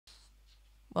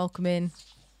welcome in.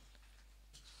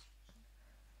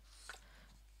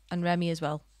 And Remy as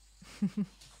well.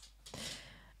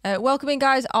 Welcome in,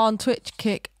 guys, on Twitch,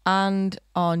 Kick, and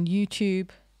on YouTube.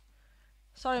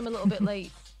 Sorry, I'm a little bit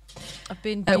late. I've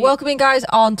been welcome in, guys,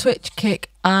 on Twitch, Kick,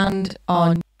 and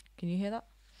on. Can you hear that?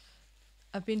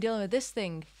 I've been dealing with this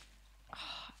thing,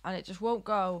 and it just won't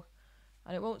go,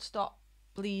 and it won't stop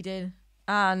bleeding,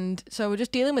 and so we're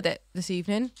just dealing with it this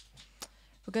evening.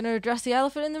 We're going to address the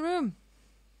elephant in the room.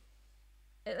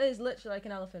 It is literally like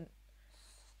an elephant,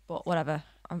 but whatever.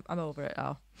 I'm over it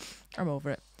now. I'm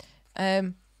over it.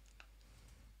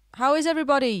 How is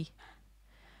everybody?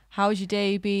 How's your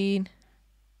day been?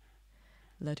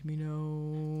 Let me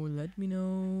know. Let me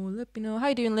know. Let me know. How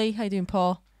you doing, Lee? How you doing,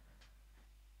 Paul?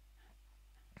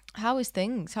 How is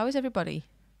things? How is everybody?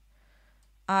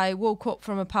 I woke up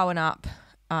from a power nap.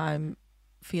 I'm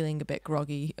feeling a bit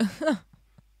groggy. I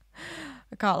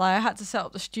can't lie. I had to set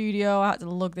up the studio. I had to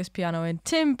lug this piano in.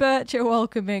 Tim Bircher,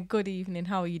 welcome in. Good evening.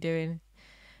 How are you doing?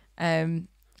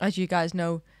 As you guys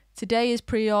know, today is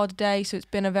pre-order day, so it's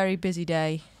been a very busy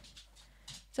day.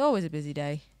 It's always a busy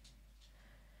day.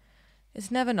 It's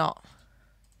never not.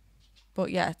 But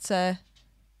yeah, it's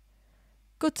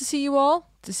good to see you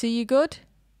all. To see you good.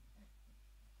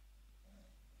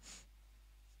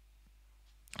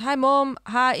 Hi, Mum.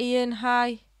 Hi, Ian.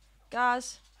 Hi,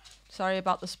 Gaz. Sorry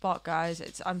about the spot,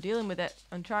 guys. I'm dealing with it.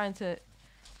 I'm trying to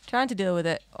deal with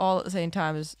it all at the same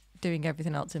time as doing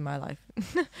everything else in my life.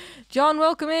 John,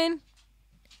 welcome in.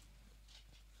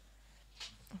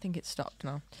 I think it's stopped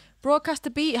now.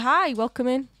 Broadcaster Beat, hi, welcome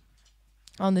in.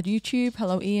 On the YouTube,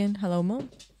 hello Ian, hello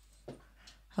Mum.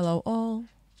 Hello all.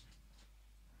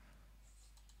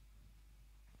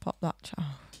 Pop that chat.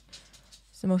 Oh.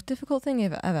 It's the most difficult thing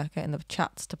ever, getting the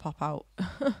chats to pop out.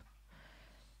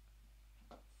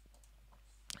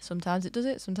 Sometimes it does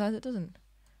it, sometimes it doesn't.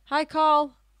 Hi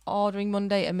Carl, ordering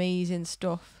Monday, amazing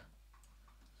stuff.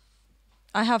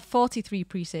 I have 43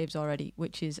 pre-saves already,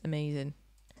 which is amazing.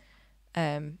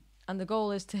 And the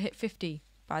goal is to hit 50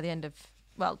 by the end of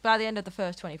the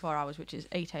first 24 hours, which is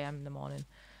 8 a.m. in the morning.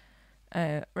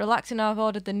 Relaxing, I've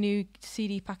ordered the new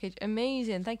CD package.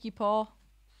 Amazing. Thank you, Paul.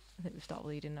 I think we've stopped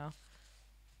bleeding now.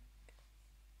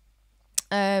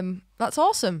 That's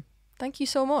awesome. Thank you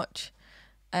so much.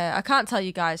 I can't tell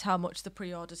you guys how much the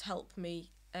pre-orders help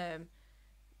me.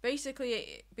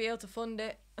 Basically, be able to fund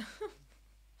it.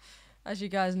 As you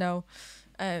guys know,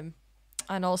 and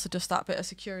also just that bit of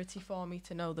security for me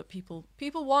to know that people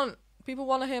want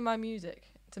to hear my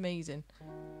music. It's amazing.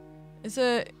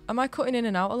 Am I cutting in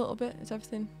and out a little bit? Is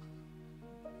everything?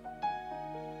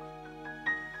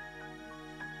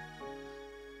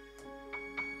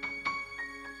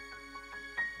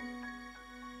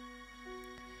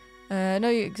 I know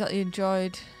you exactly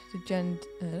enjoyed the Jen.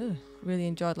 Really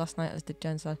enjoyed last night, as did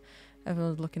Jen said.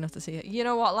 Everyone was lucky enough to see it. You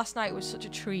know what? Last night was such a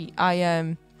treat.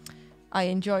 I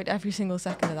enjoyed every single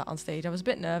second of that on stage. I was a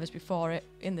bit nervous before it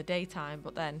in the daytime,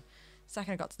 but then the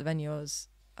second I got to the venue, I was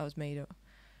made up.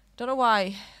 Don't know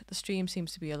why the stream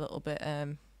seems to be a little bit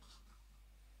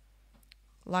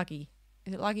laggy.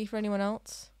 Is it laggy for anyone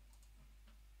else?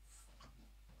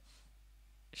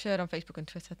 Shared on Facebook and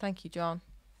Twitter. Thank you, John.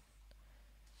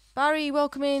 Barry,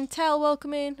 welcome in. Tell,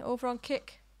 welcome in. Over on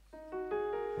Kick.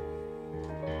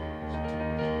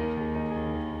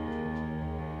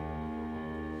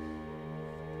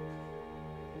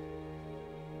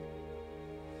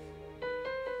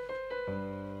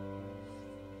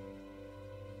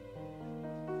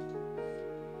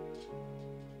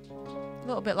 A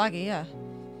little bit laggy, yeah.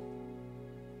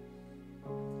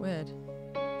 Weird.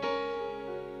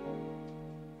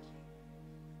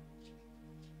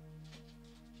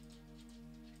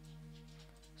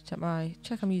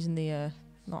 Check I'm using the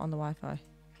not on the Wi-Fi.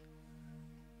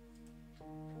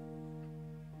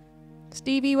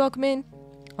 Stevie, welcome in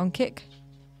on Kick.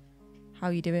 How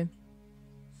you doing?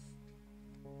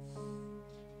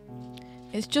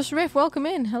 It's just Riff, welcome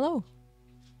in. Hello.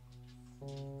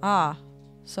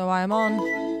 So I am on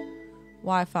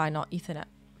Wi-Fi, not Ethernet.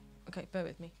 Okay, bear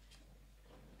with me.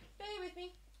 Bear with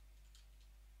me.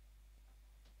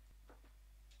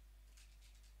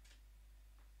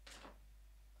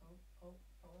 Oh,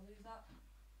 I want to lose that.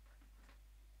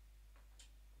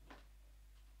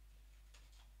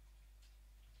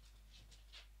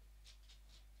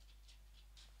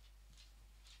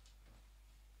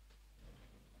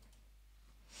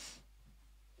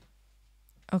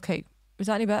 Okay, is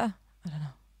that any better? I don't know.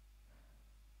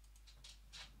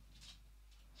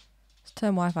 Let's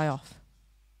turn Wi-Fi off.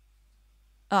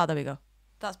 Ah, there we go.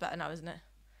 That's better now, isn't it?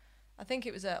 I think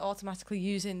it was automatically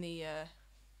using the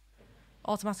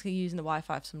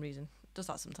Wi-Fi for some reason. does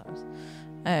that sometimes.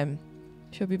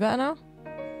 Should be better now.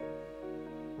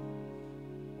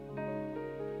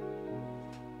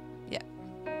 Yeah.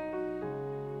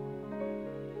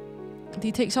 Do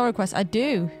you take song requests? I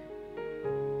do.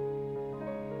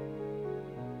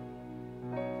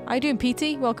 How you doing,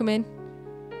 PT? Welcome in.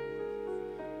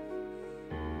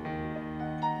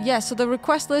 Yeah, so the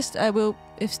request list will,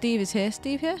 if Steve is here.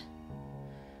 Steve here?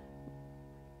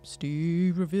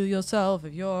 Steve, reveal yourself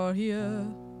if you're here.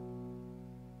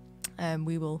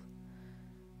 We will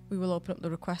open up the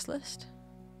request list.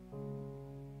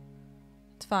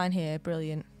 It's fine here,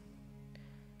 brilliant.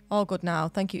 All good now.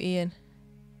 Thank you, Ian.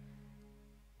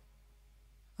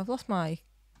 I've lost my.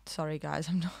 Sorry, guys,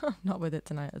 I'm not with it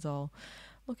tonight at all.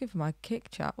 Looking for my kick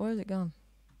chat. Where has it gone?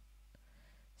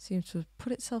 Seems to have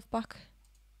put itself back.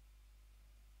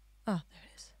 Ah, there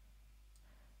it is.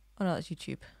 Oh no, that's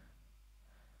YouTube.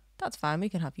 That's fine. We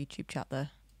can have YouTube chat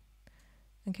there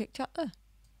and kick chat there.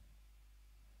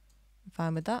 I'm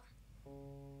fine with that.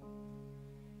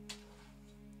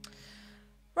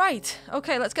 Right.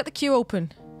 Okay, let's get the queue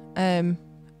open.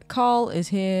 Carl is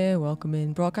here. Welcome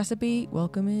in. Broadcaster Beat.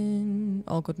 Welcome in.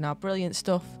 All good now. Brilliant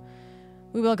stuff.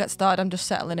 We will get started. I'm just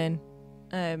settling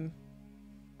in.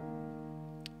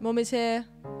 Mum is here.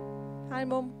 Hi,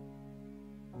 Mum.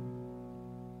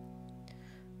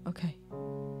 Okay.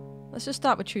 Let's just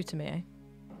start with True to Me, eh?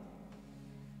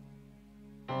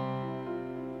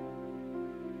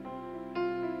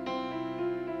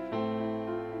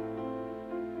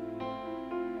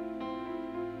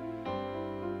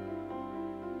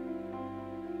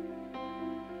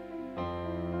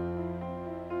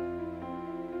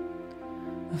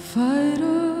 A fighter,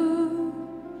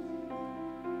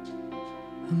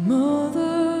 a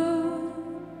mother,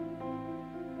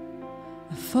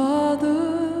 a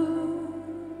father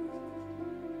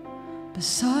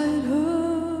beside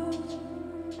her.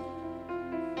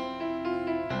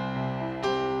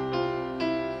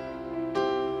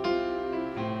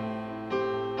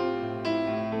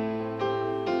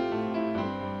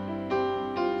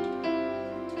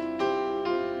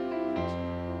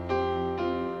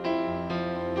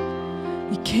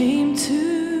 You came to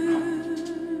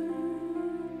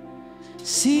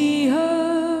see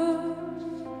her.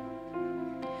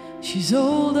 She's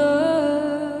older,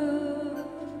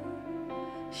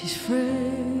 she's frail,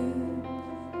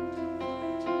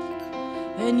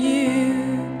 and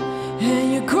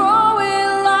you're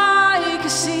growing like a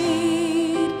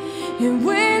seed in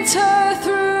winter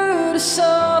through the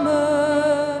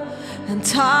summer, and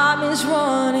time is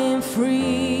running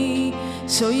free.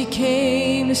 So you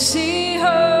came to see her,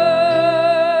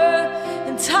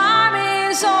 and time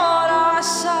is on our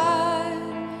side.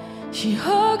 She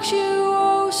hugs you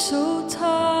oh so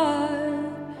tight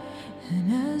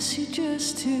and asks you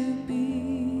just to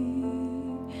be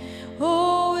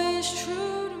always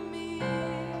true to me.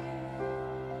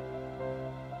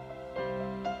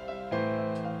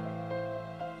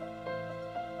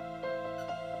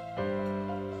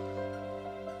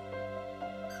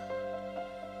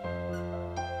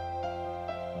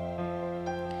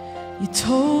 You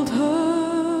told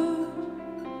her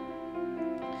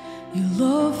you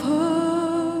love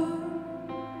her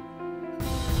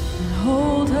and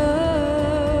hold her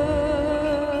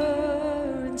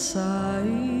inside.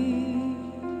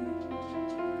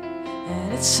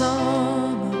 And it's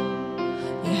summer,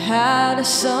 you had a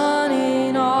son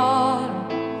in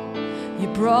autumn, you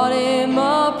brought him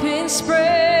up in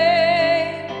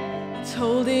spring. You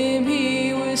told him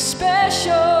he was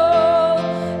special,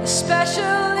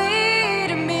 especially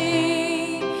to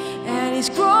me, and he's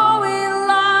growing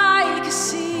like a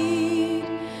seed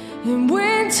in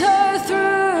winter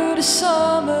through the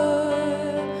summer,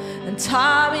 and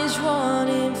time is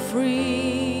running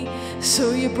free.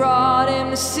 So you brought him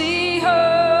to see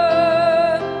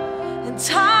her, and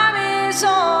time is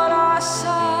on our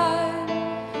side.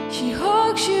 She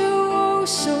hugs you oh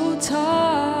so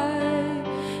tight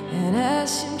and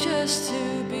asks him just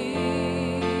to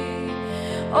be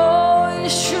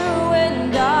always true,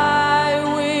 and I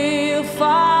will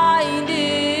find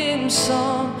him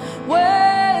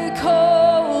somewhere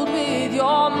cold with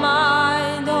your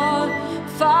mind on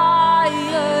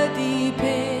fire deep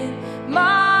in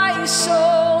my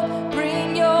soul.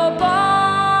 Bring your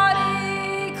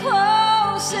body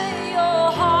close and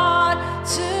your heart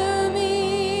to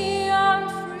me. I'm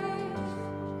free.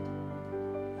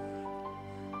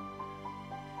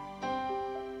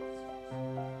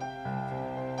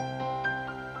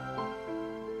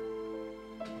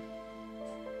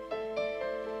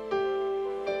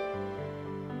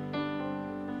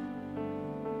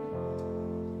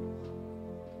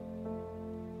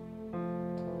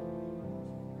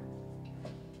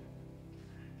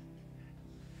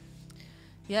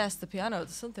 Yes, the piano.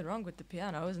 There's something wrong with the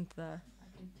piano, isn't there? I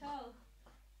can tell.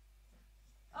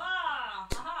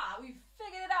 Aha! We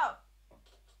figured it out.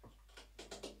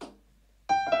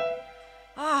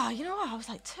 You know what? I was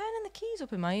like turning the keys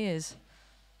up in my ears.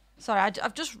 Sorry,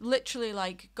 I've just literally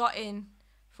like got in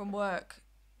from work,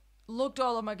 lugged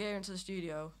all of my gear into the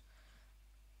studio,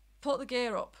 put the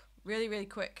gear up really, really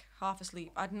quick, half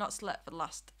asleep. I'd not slept for the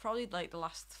last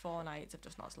 4 nights. I've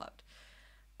just not slept.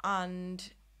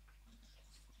 And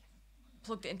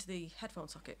plugged it into the headphone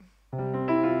socket.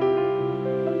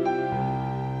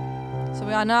 So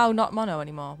we are now not mono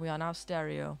anymore. We are now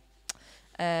stereo.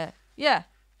 Yeah.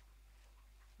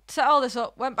 Set all this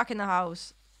up, went back in the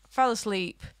house, fell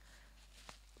asleep,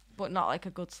 but not like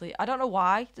a good sleep. I don't know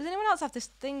why. Does anyone else have this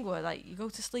thing where like you go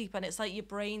to sleep and it's like your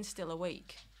brain's still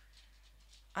awake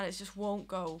and it just won't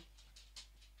go?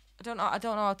 I don't know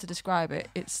how to describe it.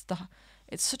 It's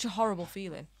such a horrible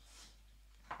feeling.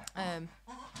 And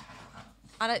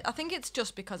I think it's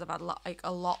just because I've had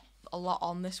a lot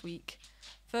on this week.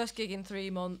 First gig in 3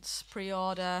 months,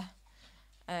 pre-order,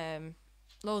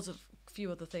 loads of few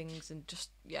other things, and just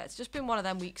it's just been one of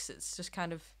them weeks. It's just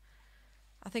kind of,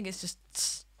 I think it's just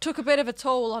took a bit of a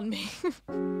toll on me.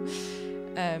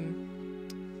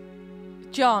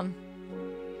 John,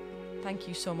 thank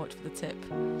you so much for the tip.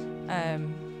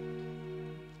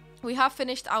 We have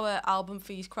finished our album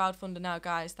fees crowdfunder now,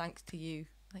 guys. Thanks to you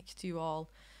all.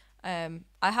 I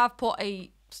have put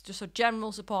just a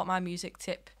general support my music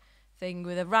tip thing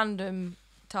with a random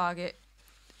target,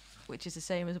 which is the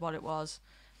same as what it was.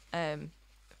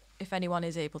 If anyone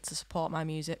is able to support my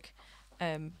music,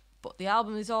 but the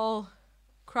album is all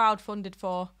crowdfunded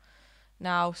for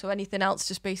now, so anything else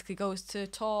just basically goes to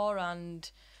tour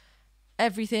and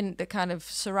everything that kind of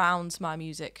surrounds my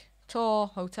music. Tour,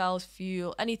 hotels,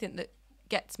 fuel, anything that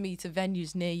gets me to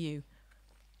venues near you.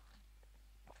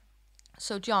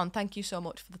 So John, thank you so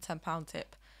much for the £10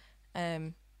 tip.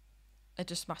 I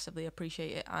just massively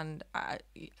appreciate it, and I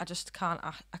just can't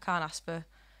ask for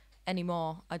any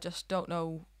more. I just don't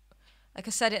know. Like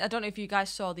I said, I don't know if you guys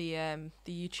saw the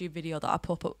YouTube video that I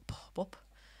put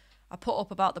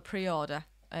up about the pre-order.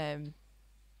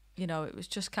 You know, it was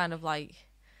just kind of like,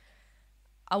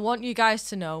 I want you guys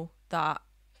to know that,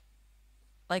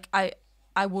 like, I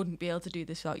wouldn't be able to do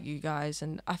this without you guys,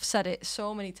 and I've said it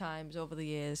so many times over the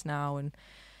years now, and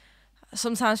I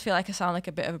sometimes feel like I sound like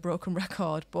a bit of a broken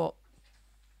record, but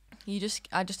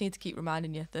I just need to keep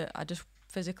reminding you that I just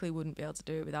physically wouldn't be able to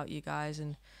do it without you guys,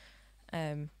 and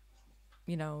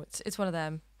you know, it's one of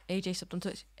them. AJ subbed on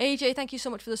Twitch. AJ, thank you so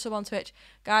much for the sub on Twitch.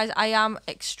 Guys, I am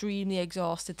extremely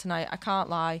exhausted tonight. I can't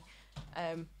lie.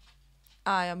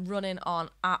 I am running on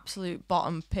absolute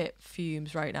bottom pit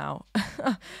fumes right now.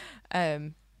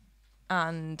 And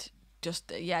I've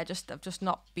just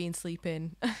not been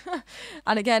sleeping.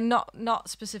 And again, not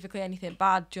specifically anything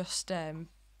bad, just a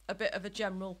bit of a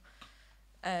general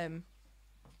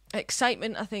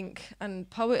excitement, I think, and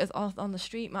poet on the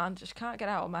street, man, just can't get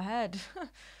out of my head.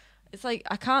 It's like,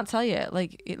 I can't tell you,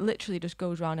 like, it literally just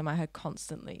goes around in my head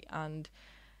constantly, and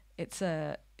it's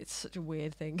such a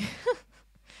weird thing.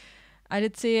 I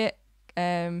did see it.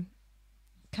 Can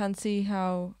see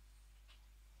how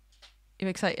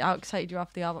excited you are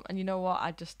for the album, and you know what?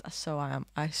 I so am.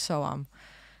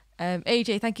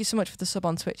 AJ, thank you so much for the sub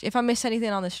on Twitch. If I miss anything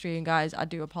on the stream, guys, I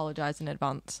do apologise in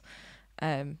advance.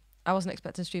 I wasn't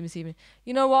expecting to stream this evening.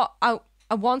 You know what? I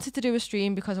wanted to do a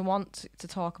stream because I want to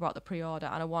talk about the pre-order,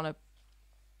 and I want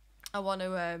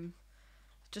to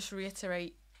just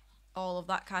reiterate all of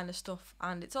that kind of stuff.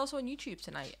 And it's also on YouTube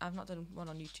tonight. I've not done one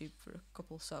on YouTube for a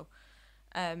couple, so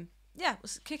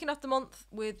was kicking off the month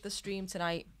with the stream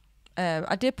tonight.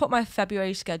 I did put my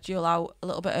February schedule out a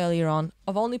little bit earlier on.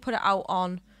 I've only put it out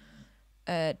on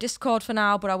Discord for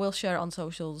now, but I will share it on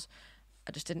socials.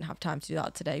 I just didn't have time to do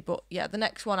that today. But yeah, the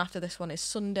next one after this one is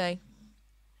Sunday.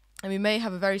 And we may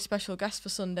have a very special guest for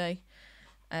Sunday,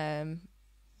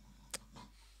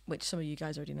 which some of you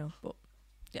guys already know. But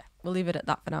yeah, we'll leave it at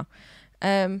that for now.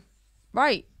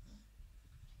 Right.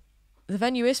 The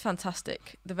venue is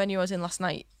fantastic. The venue I was in last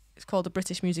night, it's called the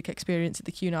British Music Experience at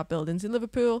the Cunard Buildings in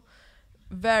Liverpool.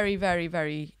 Very, very,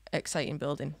 very exciting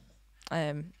building.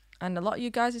 And a lot of you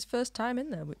guys' is first time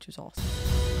in there, which was awesome.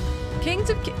 Kings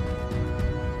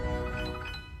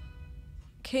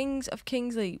of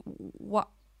Kingsley. What?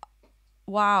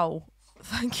 Wow.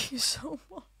 Thank you so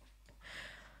much.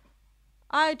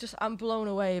 I'm blown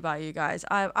away by you guys.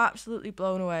 I'm absolutely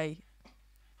blown away.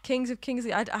 Kings of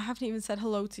Kingsley. I haven't even said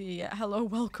hello to you yet. Hello,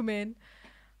 welcome in.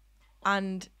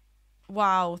 And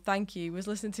wow, thank you. Was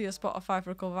listening to your Spotify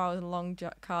for a couple of hours and a long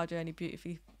car journey.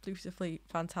 Beautifully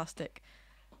fantastic.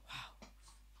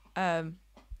 Wow.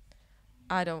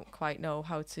 I don't quite know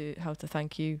how to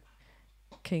thank you,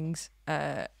 Kings.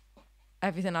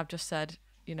 Everything I've just said,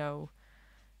 you know,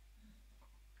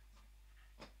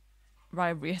 I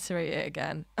reiterate it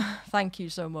again. Thank you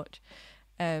so much.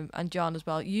 And John as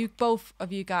well. You both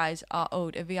of you guys are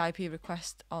owed a VIP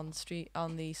request on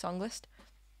the song list.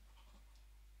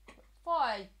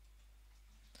 Why?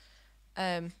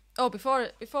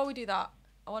 Before we do that,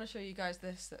 I want to show you guys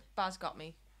this that Baz got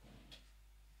me.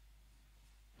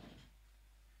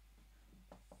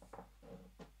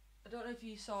 I don't know if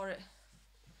you saw it,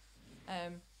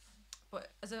 but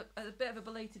as a bit of a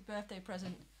belated birthday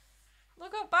present,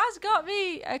 look what Baz got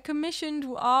me! A commissioned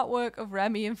artwork of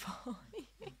Remy and Folly.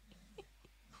 Look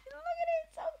at it,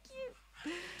 so cute.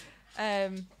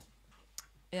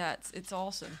 Yeah, it's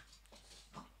awesome.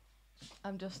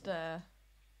 I'm just it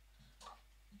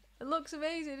looks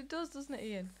amazing. It does, doesn't it,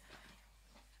 Ian?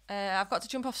 I've got to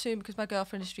jump off soon because my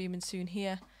girlfriend is streaming soon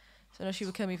here. So I know she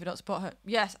will kill me if I don't support her.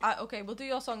 Yes, okay, we'll do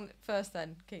your song first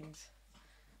then, Kings.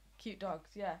 Cute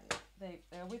dogs, yeah.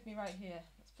 They're with me right here.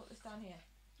 Let's put this down here.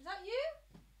 Is that you?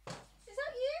 Is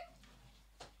that you?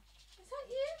 Is that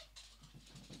you?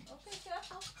 Okay,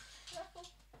 careful. Careful.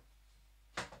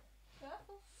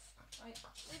 Careful. Right,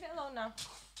 leave it alone now.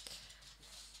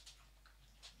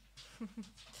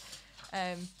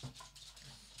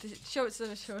 Show it to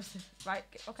them, show us. Right,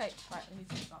 okay, right, let me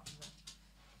take that from there.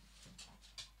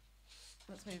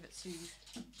 Let's move it to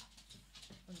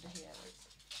under here.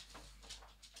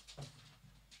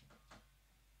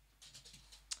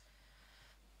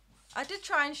 I did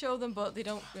try and show them, but they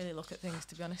don't really look at things,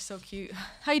 to be honest. So cute.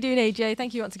 How you doing, AJ?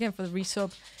 Thank you once again for the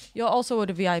resub. You're also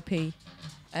owed a VIP.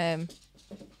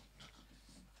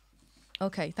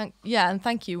 Okay, and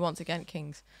thank you once again,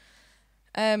 Kings.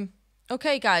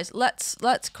 Okay, guys,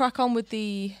 let's crack on with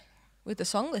the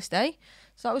song list, eh?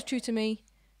 So that was True to Me.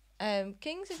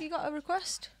 Kings, have you got a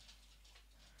request?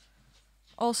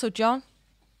 Also, John.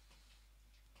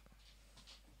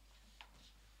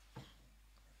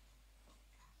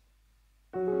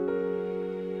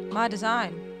 My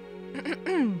Design.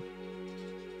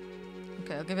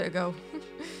 Okay, I'll give it a go.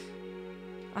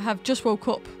 I have just woke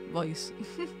up voice.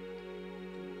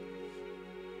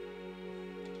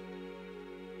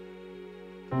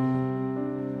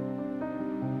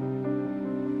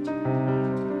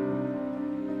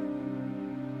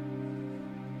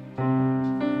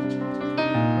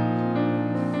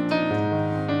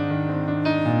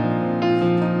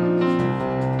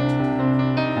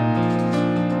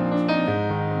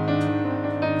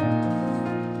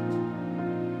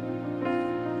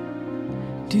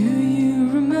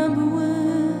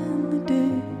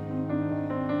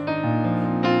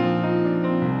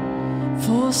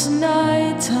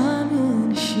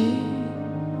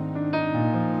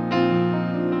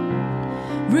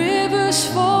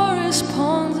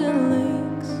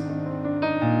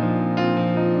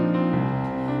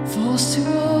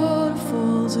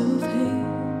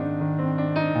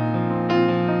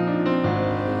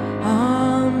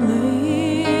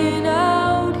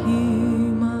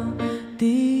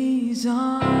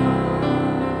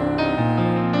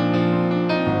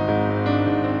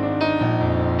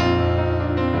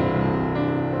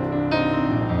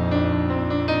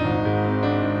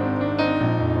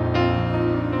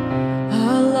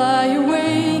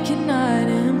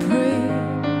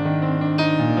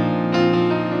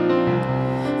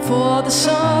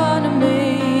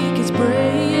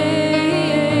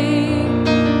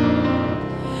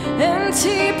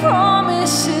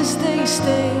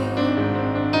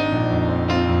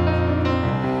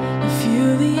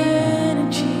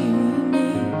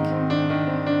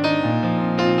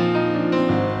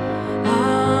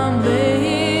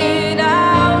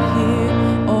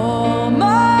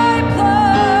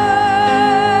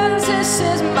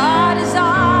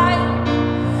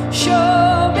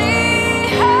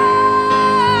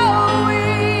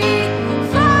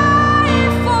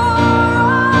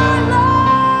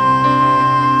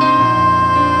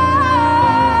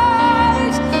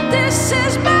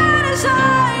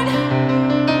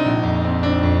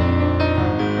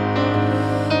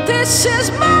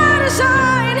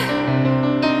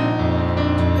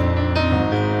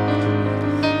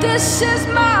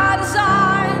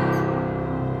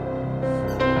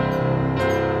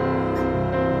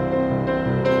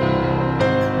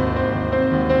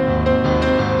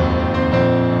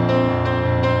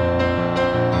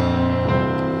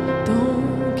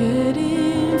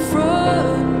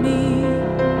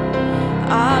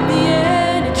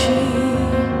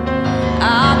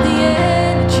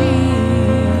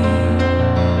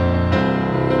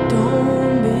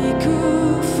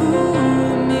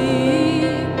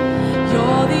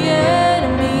 You're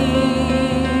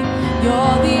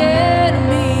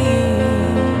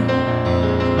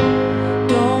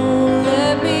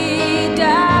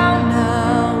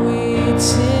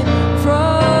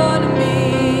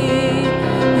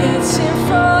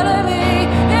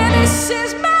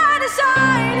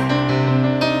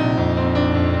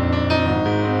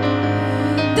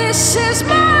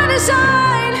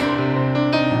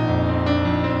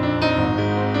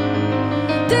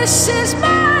This is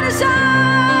my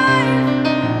design.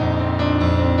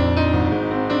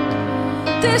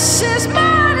 This is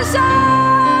my design.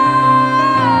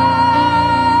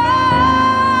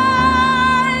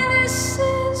 This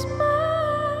is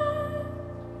my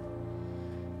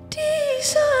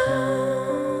design.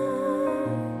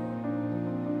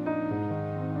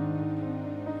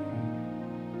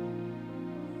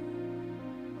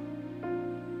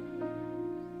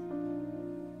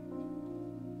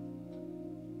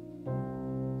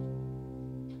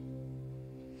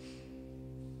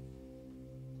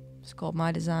 It's called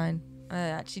My Design. I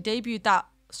actually debuted that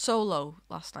solo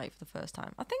last night for the first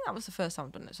time. I think that was the first time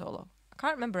I've done it solo. I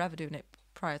can't remember ever doing it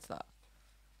prior to that.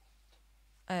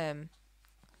 I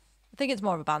think it's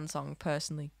more of a band song,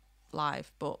 personally,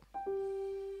 live, but...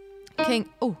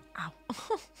 Oh, ow.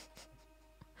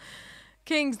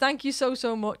 Kings, thank you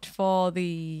so much for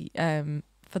the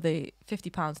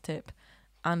 £50 tip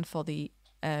and for the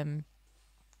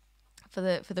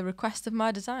request of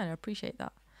My Design. I appreciate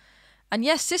that. And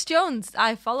yes, Sis Jones,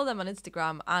 I follow them on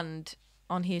Instagram and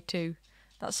on here too.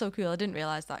 That's so cool. I didn't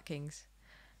realise that, Kings.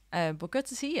 But good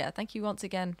to see you. Thank you once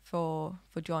again for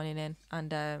joining in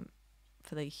and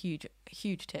for the huge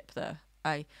tip there.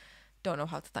 I don't know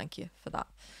how to thank you for that.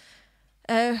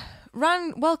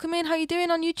 Ran, welcome in. How you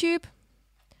doing on YouTube?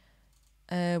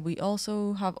 We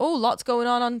also have lots going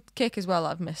on Kick as well.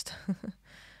 I've missed.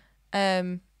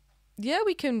 Yeah,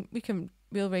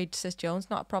 we'll raid Sis Jones.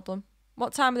 Not a problem.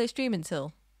 What time are they streaming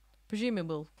till? Presuming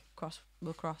we'll cross.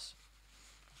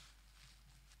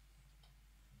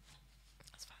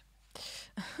 That's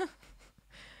fine.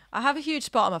 I have a huge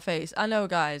spot on my face. I know,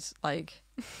 guys. Like,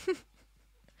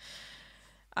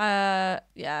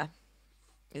 yeah,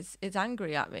 it's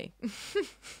angry at me.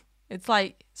 It's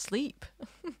like sleep.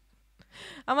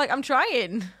 I'm like, I'm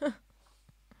trying.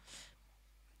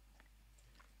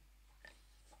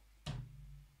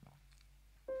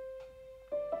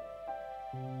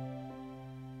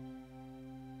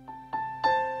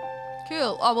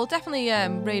 Cool. Oh, we'll definitely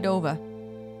raid over.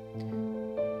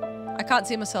 I can't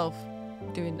see myself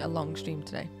doing a long stream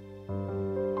today.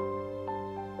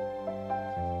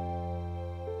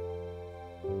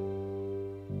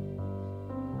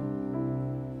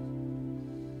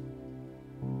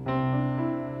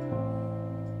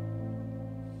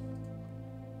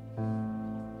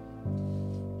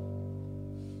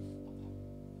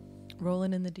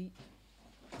 Rolling in the deep.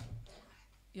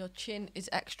 Your chin is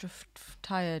extra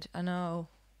tired. I know.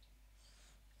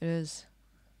 It is.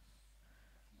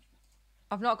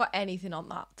 I've not got anything on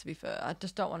that, to be fair. I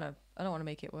just don't want to. I don't want to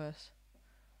make it worse.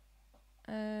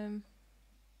 AJ,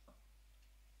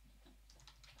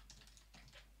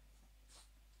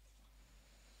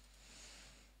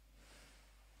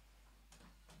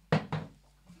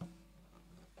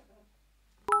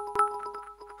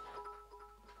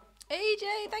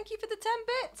 thank you for the 10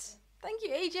 bits. Thank you,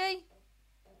 AJ.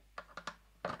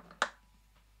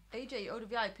 AJ, you owed a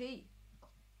VIP.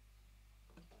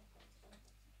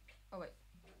 Oh, wait.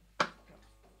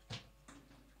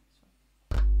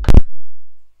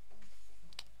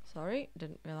 Sorry,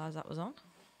 didn't realise that was on.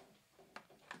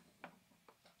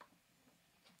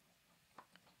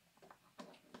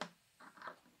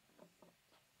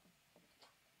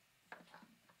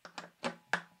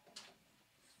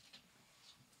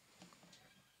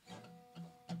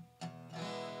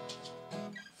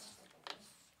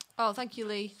 Oh, thank you,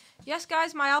 Lee. Yes,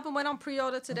 guys, my album went on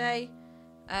pre-order today.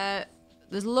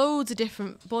 There's loads of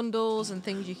different bundles and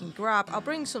things you can grab. I'll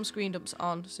bring some screen dumps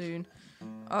on soon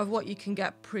of what you can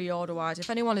get pre-order wise.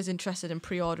 If anyone is interested in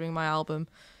pre-ordering my album,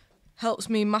 helps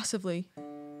me massively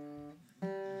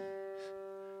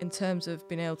in terms of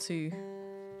being able to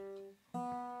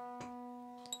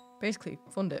basically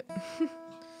fund it.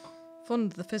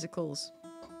 Fund the physicals.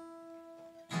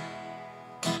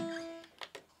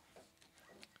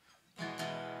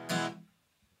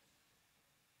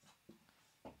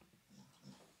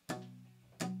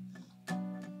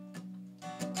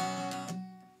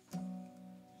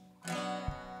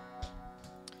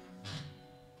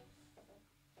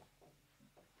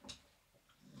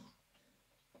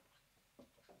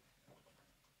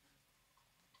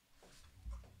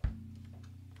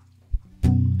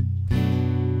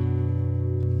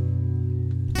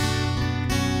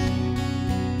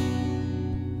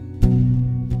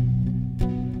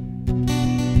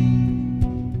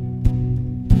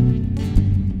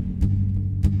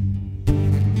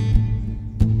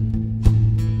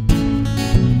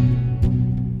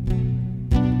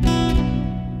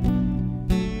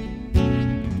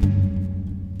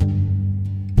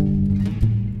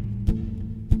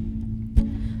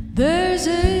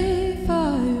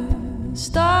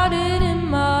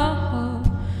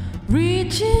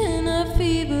 reaching a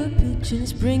fever pitch and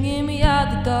it's bringing me out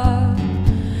the dark.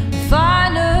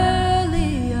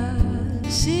 Finally I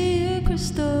see it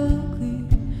crystal clear.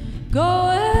 Go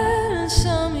ahead and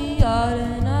sell me out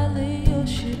and I lay your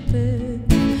ship bare.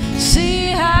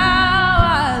 See how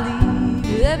I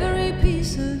leave every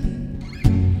piece of you.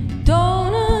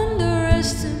 Don't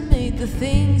underestimate the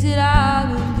things that I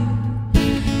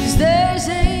believe, 'cause there's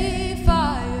a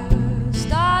fire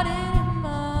starting in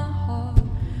my heart,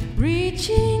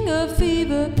 reaching a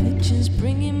fever pitch and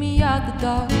bringing me out the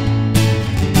dark.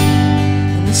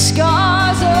 And the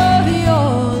scars of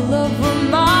your love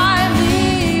remind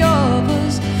me of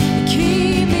us. They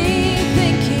keep me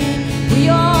thinking we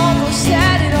almost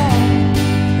had it all.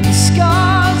 And the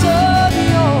scars of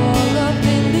your love,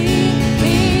 they leave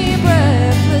me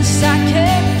breathless. I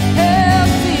can't help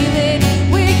feeling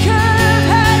we could have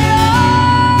had it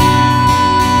all.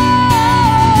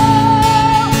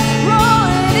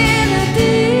 Rolling in the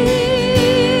deep,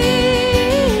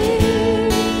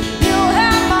 you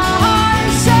have my heart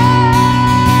inside,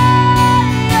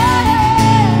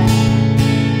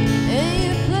 and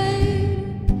you played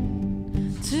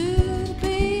to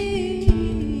be.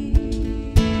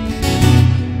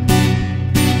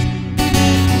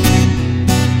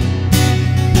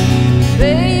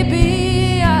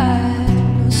 Baby, I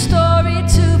have a story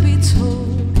to be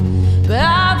told, but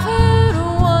I've heard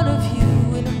one of you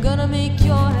and I'm gonna make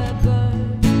your hair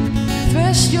burn.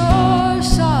 First your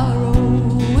sorrow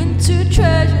into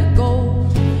treasure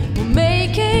gold. We'll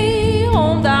make a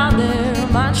home down there,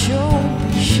 mine sure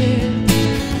we share.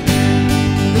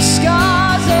 The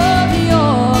scars of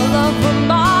your love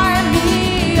remind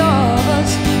me of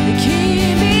us. They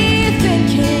keep me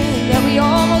thinking that we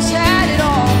almost had it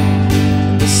all.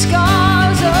 The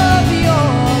scars of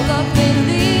your love, they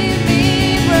leave me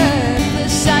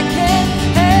breathless. I can't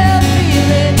help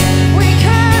feeling we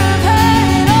could have had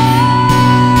it all.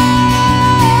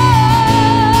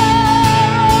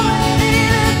 Rolling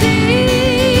in the deep,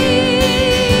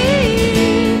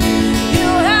 you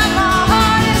have my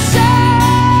heart inside,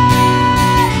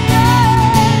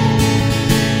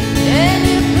 and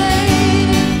you played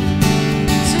it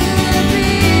to the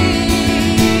beat.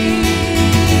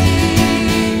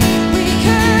 We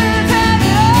could have had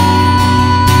it all.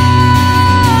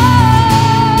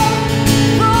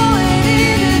 Rolling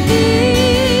in the deep,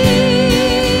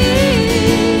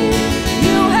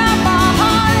 you have my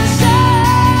heart inside,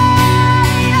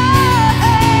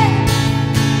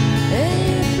 and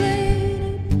you played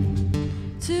it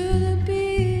to the beat.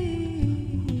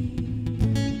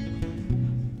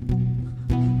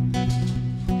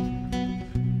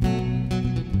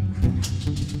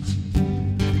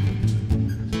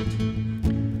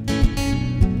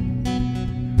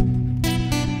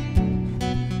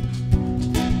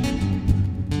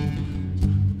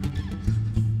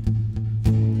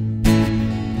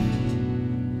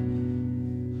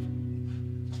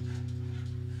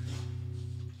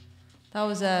 That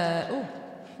was that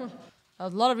was a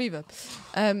lot of reverb.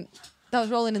 That was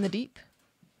Rolling in the Deep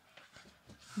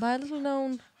by a little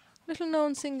known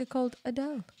singer called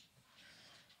Adele,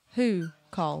 who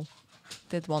Carl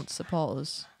did once support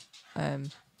us.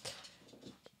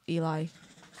 Eli.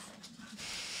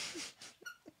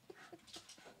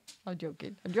 I'm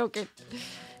joking.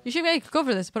 You should make a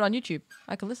cover of this, put it on YouTube.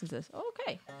 I can listen to this.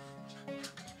 Okay.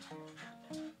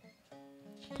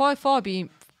 Poor Foy being...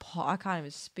 I can't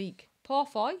even speak. Poor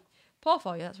Foy,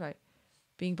 that's right.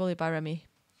 Being bullied by Remy.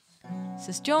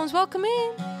 Sis Jones, welcome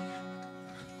in.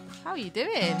 How are you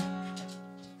doing?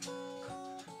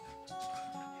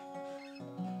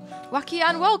 Wacky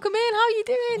Ann, welcome in. How are you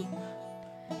doing?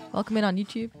 Welcome in on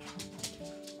YouTube.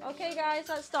 Okay, guys,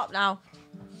 let's stop now.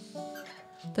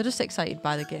 They're just excited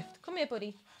by the gift. Come here,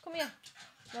 buddy. Come here.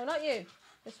 No, not you.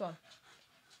 This one.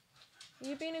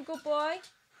 You being a good boy?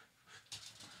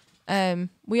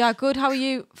 We are good. How are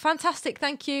you? Fantastic,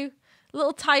 thank you. A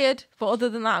little tired, but other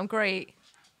than that, I'm great.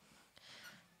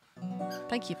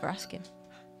 Thank you for asking.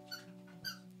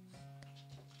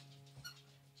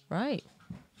 Right.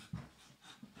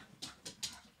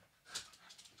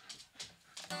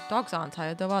 Dogs aren't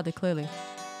tired though, are they? Clearly.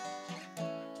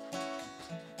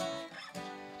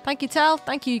 Thank you, Tel.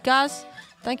 Thank you, Gaz.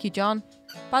 Thank you, John.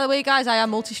 By the way, guys, I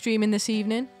am multi-streaming this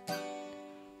evening.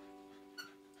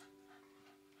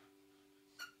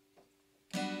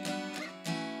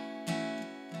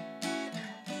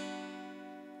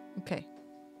 Okay.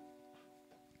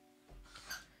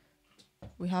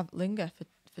 We have Linger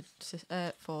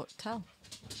for Tel.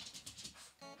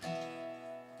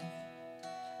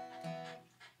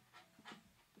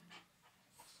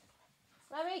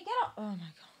 Remy, get up! Oh my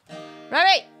god.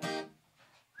 Remy!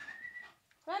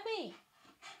 Remy!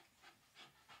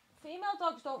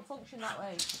 Female dogs don't function that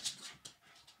way.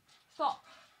 Stop.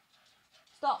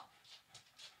 Stop.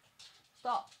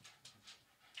 Stop.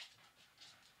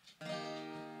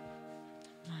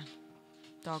 Man.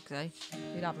 Dogs, eh?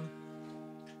 We'd have them.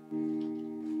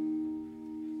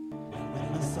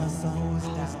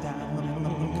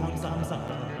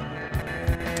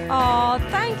 Oh,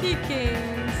 thank you,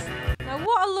 Kings. Now,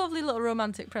 what a lovely little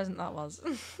romantic present that was.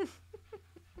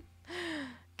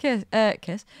 Kiss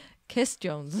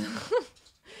Jones.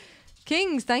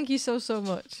 Kings, thank you so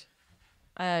much.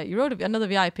 You wrote another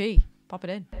VIP. Pop it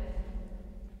in.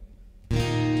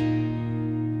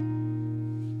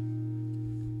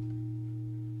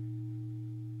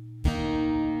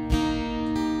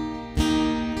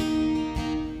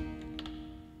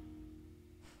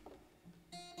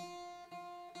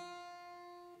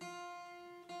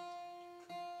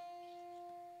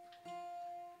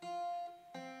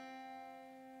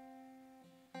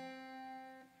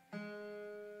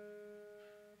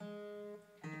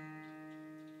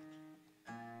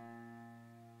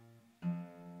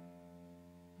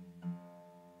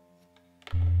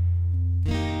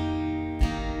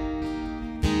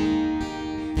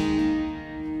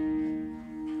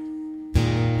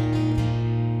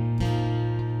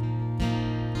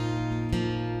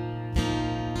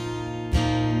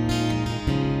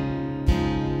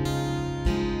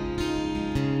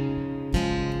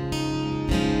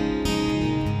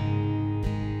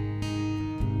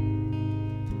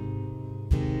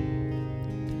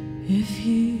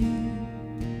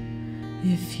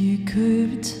 If you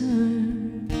could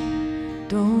return,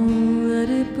 don't let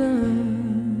it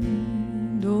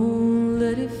burn, don't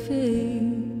let it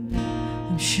fade.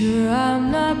 I'm sure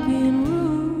I'm not being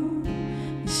rude,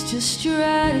 it's just your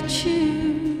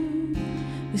attitude.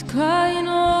 It's crying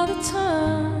all the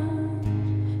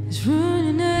time, it's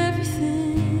ruining everything.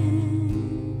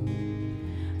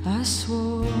 I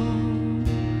swore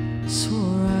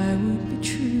I would be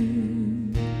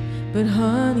true, but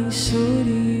honey, so do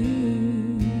you.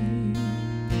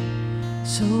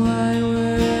 So why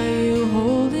were you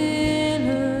holding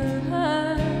her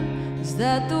hand? Is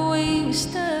that the way we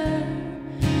stand?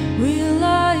 Were you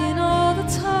lying all the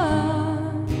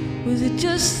time? Was it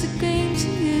just a game to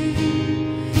you?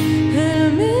 And I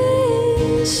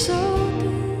miss so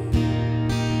deep.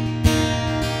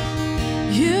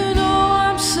 You know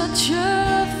I'm such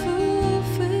a fool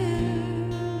for you.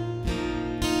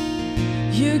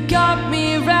 You got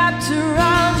me wrapped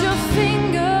around your finger.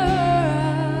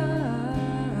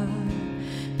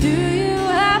 Do you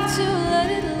have to let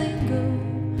it linger?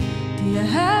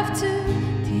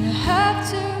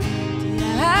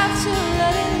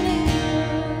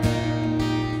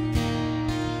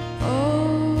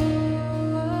 Oh,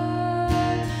 I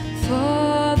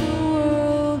thought the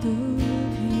world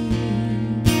of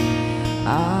you.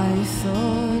 I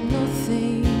thought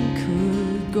nothing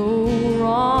could go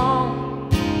wrong,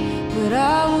 but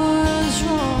I was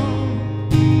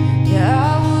wrong.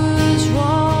 Yeah, I was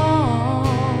wrong.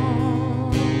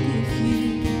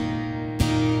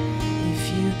 If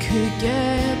you could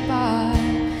get by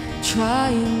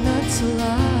trying not to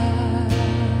lie,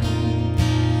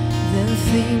 then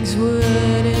things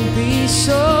wouldn't be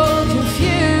so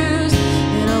confused,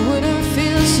 and I wouldn't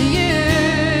feel so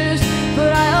used.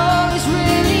 But I always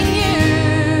really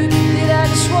knew that I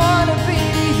just wanna be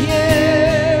with you.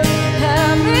 And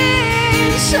I'm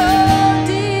in so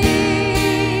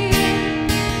deep.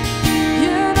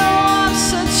 You know I'm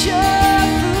such a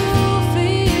fool for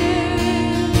you.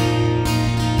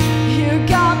 You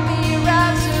got me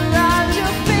wrapped around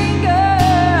your finger.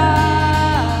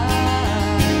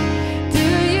 Do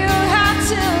you have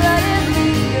to let it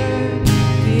linger?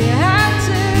 Do you have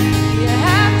to? Do you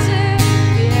have to? Do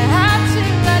you have to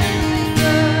let it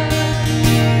linger?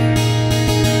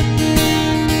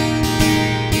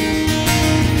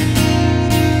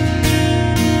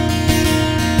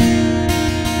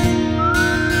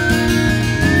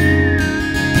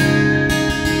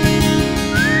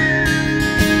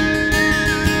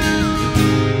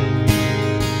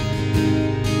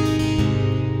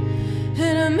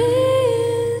 And I'm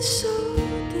in so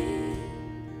deep.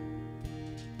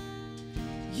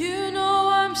 You know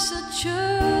I'm such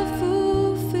a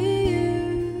fool for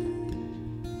you.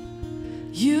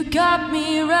 You got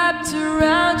me wrapped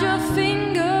around your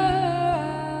finger.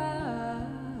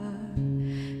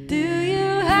 Do you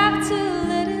have to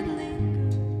let it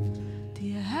linger? Do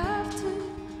you have to?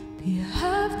 Do you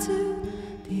have to?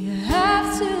 Do you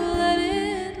have to let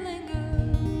it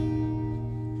linger?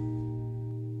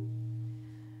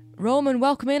 Roman,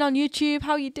 welcome in on YouTube.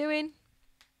 How are you doing?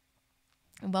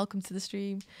 And welcome to the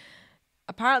stream.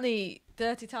 Apparently,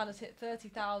 Dirty Tan has hit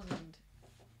 30,000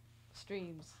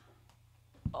 streams.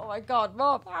 Oh my god,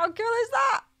 Rob, how cool is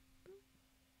that?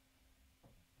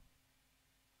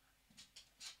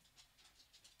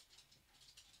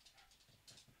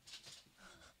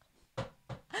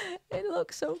 It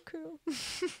looks so cool.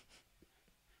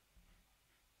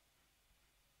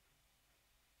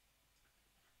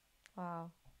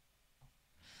 Wow.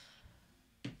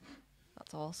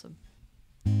 That's awesome.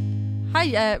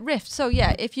 Hi, Rift. So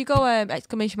yeah, if you go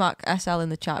 !SL in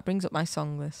the chat, it brings up my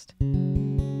song list.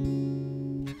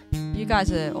 You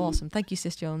guys are awesome. Thank you,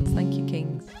 Sis Jones. Thank you,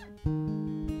 Kings.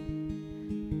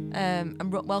 I'm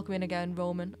welcoming again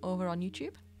Roman over on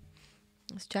YouTube.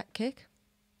 Let's check Kick.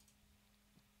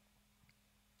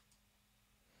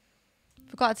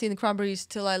 Forgot I'd seen the Cranberries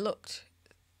till I looked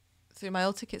through my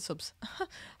old ticket subs.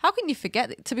 How can you forget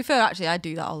it? To be fair, actually, I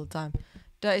do that all the time.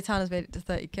 Dirty Town has made it to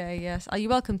 30k, yes. Are you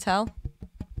welcome, Tell?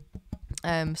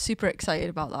 Super excited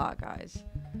about that, guys.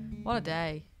 What a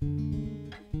day.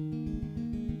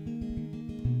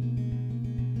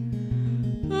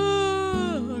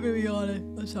 I'm gonna be honest.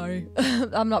 I'm sorry.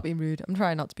 I'm not being rude. I'm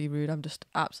trying not to be rude. I'm just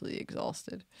absolutely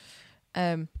exhausted.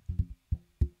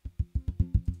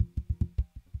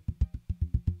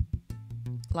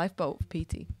 Lifeboat for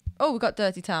PT. Oh, we got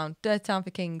Dirty Town. Dirty Town for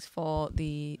Kings for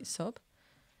the sub.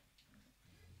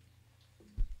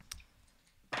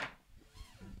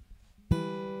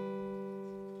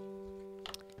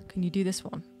 Can you do this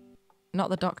one? Not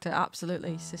the Doctor.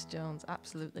 Absolutely. Sis Jones.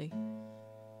 Absolutely.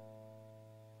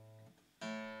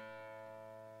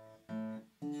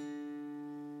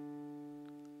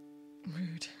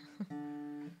 Rude.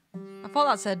 I thought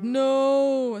that said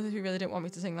no. As if you really didn't want me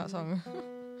to sing that song.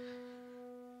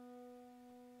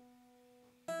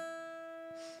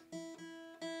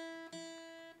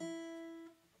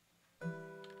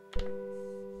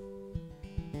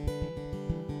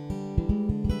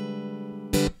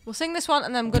 We'll sing this one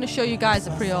and then I'm going to show you guys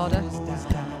the pre-order.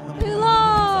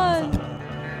 Ulan!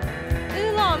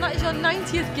 Ulan, that is your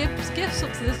 90th gift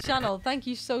sub to this channel. Thank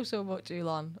you so, so much,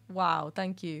 Ulan. Wow,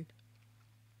 thank you.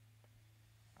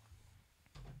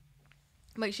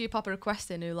 Make sure you pop a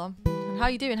request in, Ulan. And how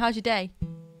you doing? How's your day?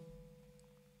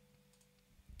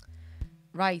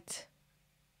 Right.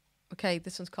 Okay,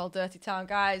 this one's called Dirty Town,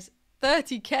 guys.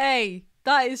 30k!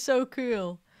 That is so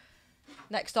cool.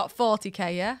 Next up,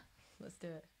 40k, yeah? Let's do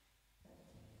it.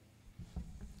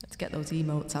 Let's get those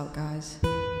emotes out, guys.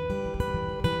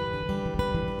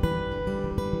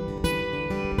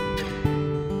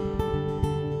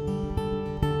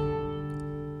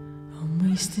 I'm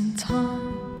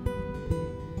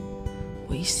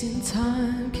wasting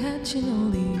time catching all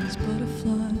these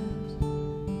butterflies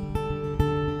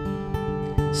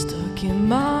stuck in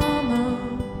my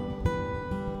mouth.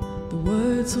 The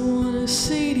words I wanna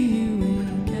say to you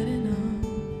ain't getting out.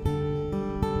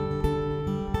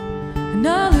 And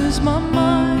I lose my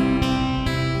mind.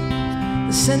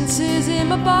 The senses in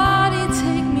my body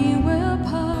take me way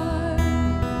apart.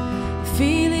 I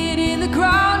feel it in the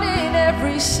ground in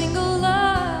every single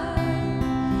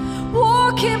line.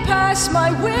 Walking past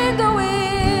my window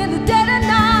in the dead of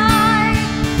night.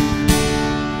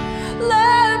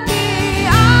 Let me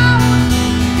out,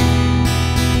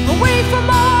 away from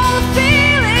all the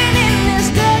feeling in this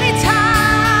dirty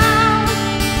town.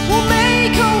 We'll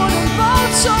make a wooden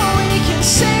boat so we can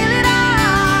sail it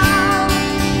out.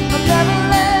 I'll never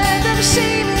let them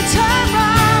see me turn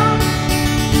round.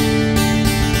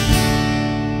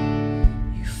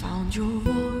 You found your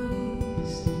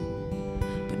voice,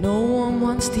 but no one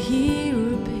wants to hear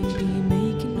a baby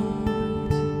making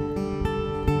noise.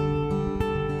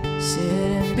 Sit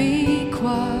and be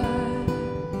quiet.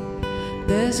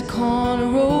 There's a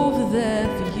corner over there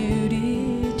for you,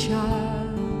 dear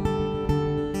child.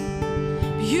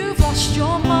 You've lost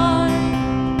your mind.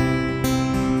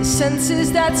 The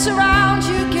senses that surround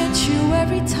you get you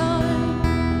every time.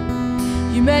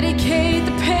 You medicate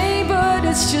the pain, but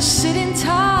it's just sitting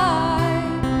tight.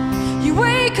 You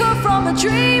wake up from a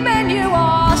dream and you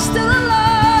are still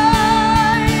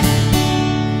alive.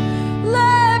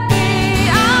 Let me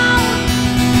out,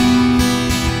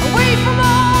 away from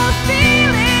all the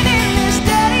feeling in this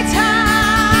dirty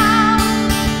town.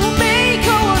 We'll make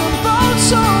a wooden boat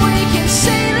so we can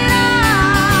sail it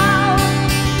out.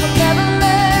 I'll never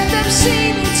let them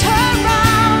see me turn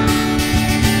round.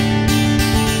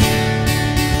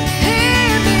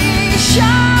 Hear me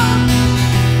shout.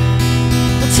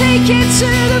 We'll take it to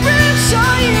the roof so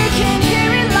you can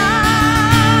hear it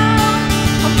loud.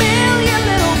 A million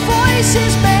little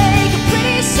voices make a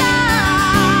pretty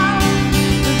sound,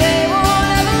 but they won't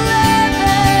ever let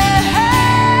their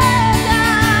head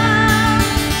down.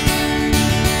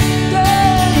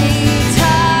 Dirty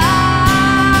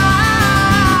town.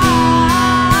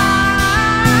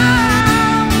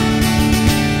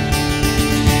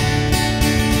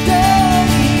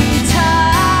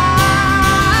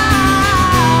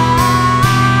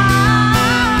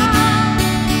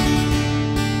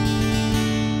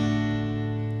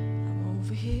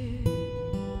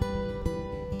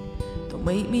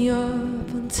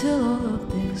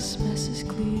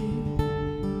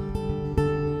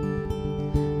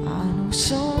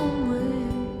 some way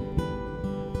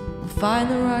we'll find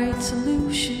the right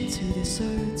solution to this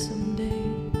earth someday.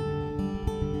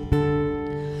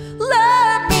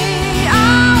 Let me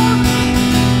out,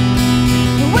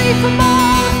 away from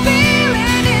all the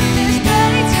feeling in this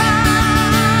dirty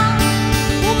town.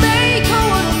 We'll make a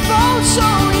wooden boat so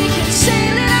we can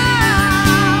sail it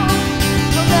out.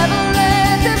 We'll never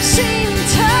let them see me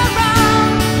turn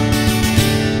round.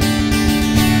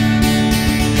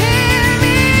 Hear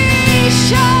me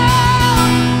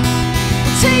shout,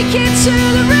 we'll take it to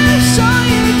the roof so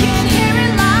you can hear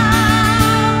it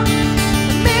loud. A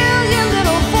million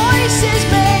little voices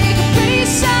make a pretty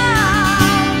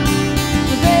sound,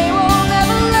 but they will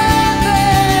never let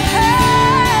their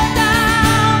head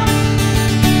down.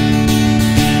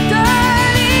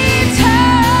 Dirty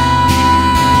town,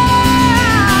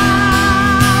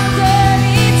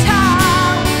 dirty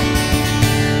town, dirty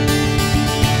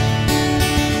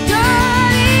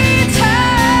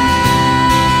town,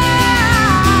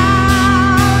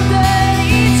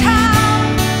 dirty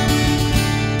town,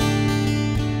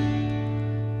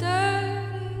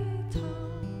 dirty town.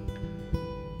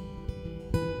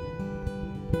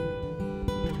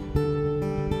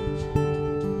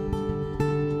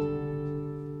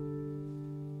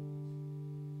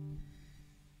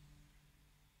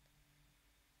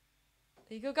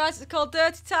 There you go, guys. It's called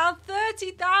Dirty Town.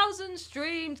 30,000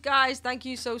 streams, guys. Thank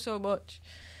you so much.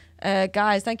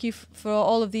 Guys, thank you for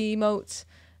all of the emotes.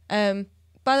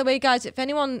 By the way, guys, if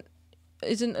anyone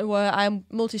isn't aware, I am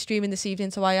multi-streaming this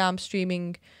evening, so I am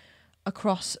streaming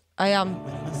across. I am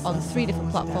on 3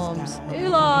 different platforms.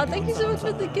 Elon, thank you so much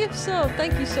for the gift sub.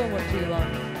 Thank you so much, Elon.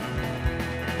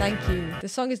 Thank you. The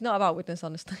song is not about witness,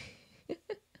 honestly.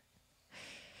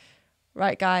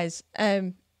 Right, guys.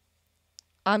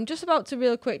 I'm just about to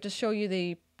real quick just show you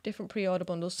the different pre-order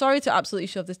bundles. Sorry to absolutely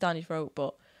shove this down your throat,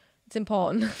 but it's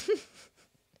important.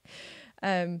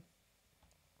 I'm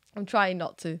trying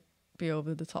not to be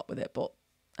over the top with it, but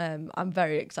I'm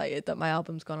very excited that my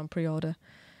album's gone on pre-order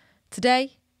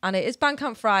today, and it is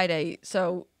Bandcamp Friday.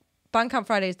 So Bandcamp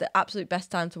Friday is the absolute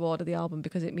best time to order the album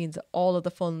because it means that all of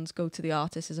the funds go to the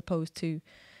artist as opposed to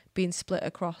being split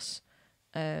across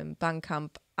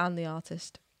Bandcamp and the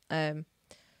artist.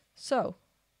 So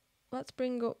let's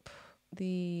bring up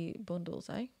the bundles,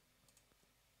 eh?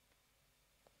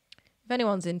 If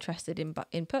anyone's interested in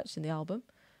purchasing the album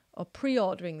or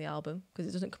pre-ordering the album, because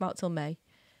it doesn't come out till May,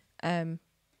 I'll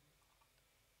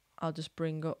just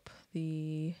bring up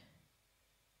the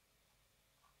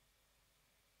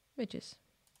images.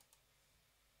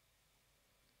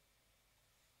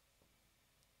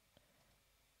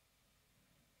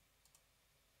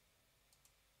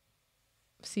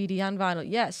 CD and vinyl.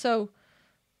 Yeah, so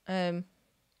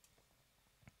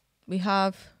we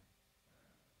have,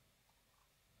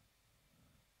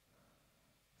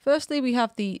 firstly we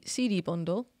have the CD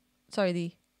bundle, sorry,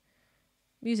 the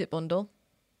music bundle.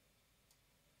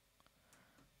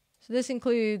 So this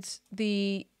includes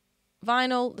the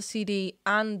vinyl, the CD,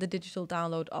 and the digital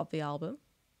download of the album.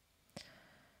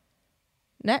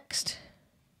 Next,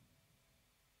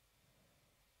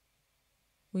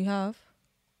 we have,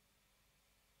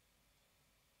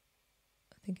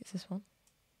 I think it's this one.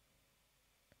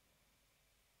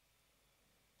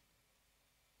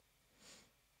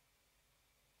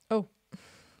 Oh,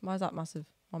 why is that massive?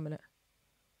 1 minute.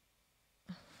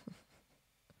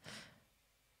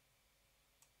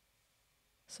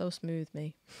 So smooth,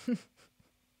 me. For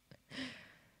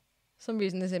some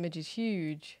reason this image is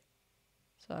huge,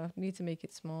 so I need to make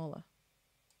it smaller.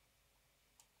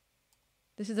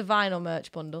 This is a vinyl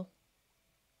merch bundle.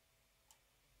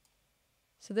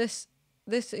 So this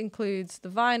includes the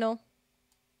vinyl,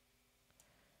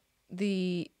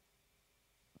 the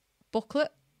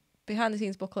booklet, behind the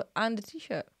scenes booklet, and a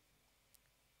t-shirt.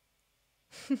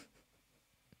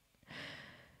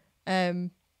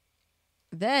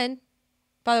 Then,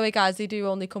 by the way, guys, they do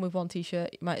only come with one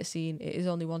t-shirt. You might have seen it is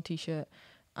only one t-shirt,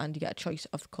 and you get a choice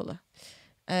of the colour.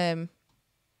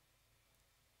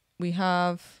 We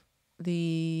have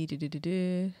the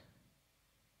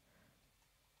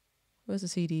where's the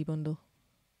CD bundle?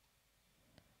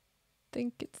 I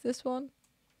think it's this one.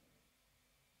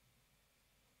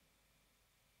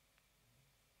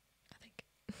 I think.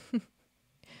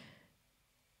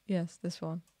 Yes, this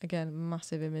one. Again,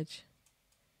 massive image.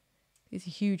 These are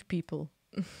huge people.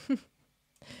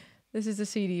 This is the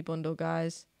CD bundle,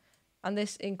 guys. And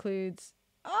this includes...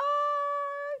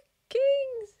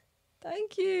 Kings!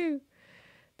 Thank you!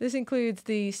 This includes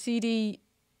the CD,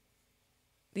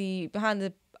 the behind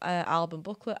the album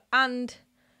booklet, and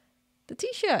the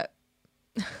t-shirt.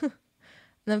 And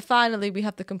then finally, we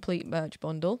have the complete merch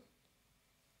bundle.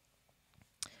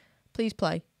 Please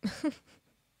play.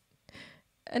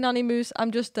 Anonymous,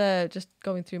 I'm just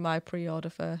going through my pre-order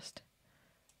first.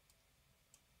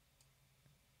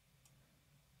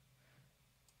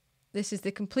 This is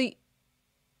the complete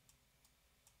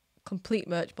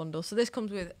merch bundle. So this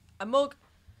comes with a mug,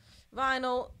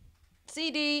 vinyl,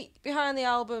 CD, behind the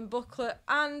album, booklet,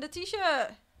 and a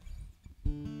t-shirt.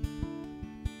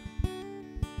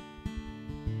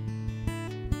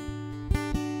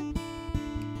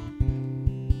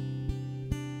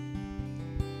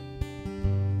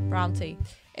 Brown tea.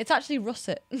 It's actually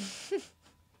russet.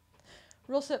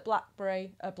 Russet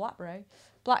blackberry.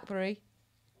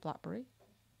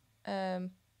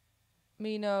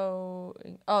 Mino.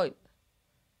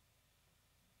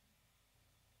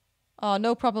 Oh,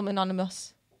 no problem,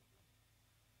 Anonymous.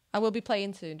 I will be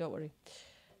playing soon, don't worry.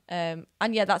 And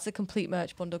yeah, that's a complete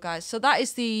merch bundle, guys. So that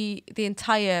is the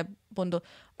entire bundle.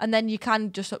 And then you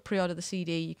can just pre-order the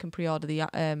CD. You can pre-order the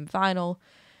vinyl,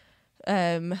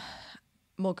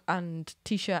 mug and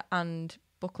t-shirt and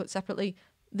booklet separately.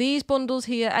 These bundles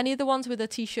here, any of the ones with a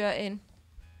t-shirt in,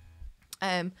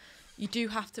 you do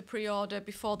have to pre-order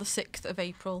before the 6th of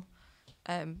April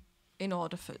in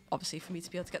order for, obviously, for me to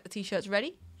be able to get the t-shirts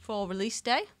ready for release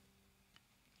day.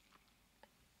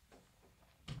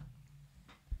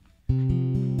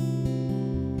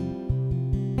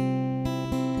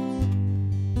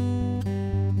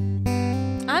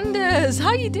 Anders,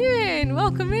 how you doing?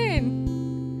 Welcome in.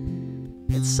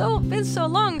 It's been so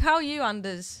long. How are you,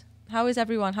 Anders? How is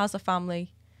everyone? How's the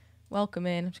family? Welcome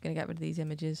in. I'm just going to get rid of these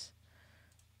images.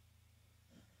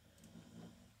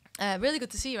 Really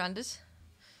good to see you, Anders.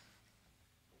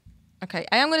 Okay,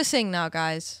 I am going to sing now,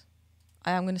 guys.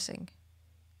 I am going to sing.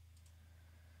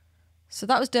 So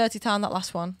that was Dirty Town, that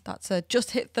last one. That's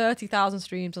just hit 30,000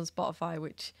 streams on Spotify,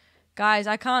 which, guys,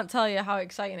 I can't tell you how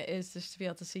exciting it is just to be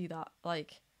able to see that.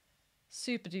 Like,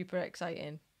 super duper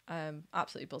exciting.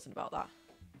 Absolutely buzzing about that.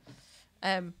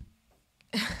 I'm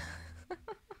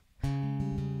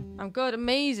good,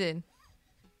 amazing.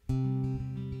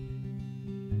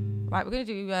 Right, we're going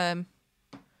to do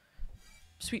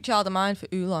Sweet Child of Mine for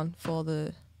Ulan for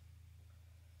the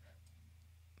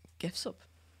gift sub.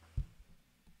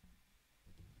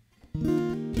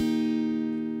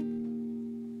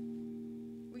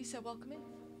 Lisa, welcome in.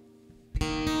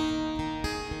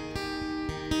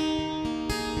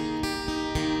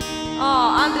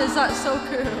 Oh, Anders, that's so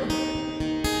cool.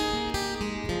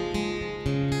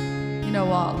 You know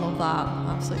what? I love that.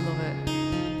 Absolutely love it.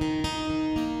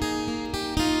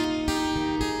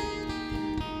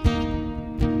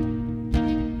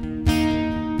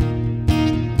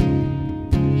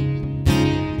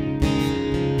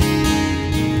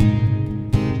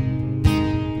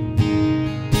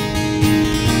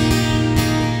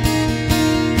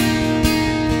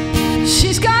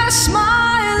 She's got a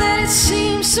smile and it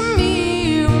seems to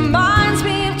me reminds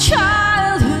me of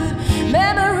childhood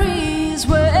memories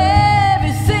where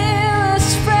everything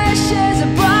was fresh as a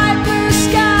bright blue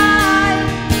sky.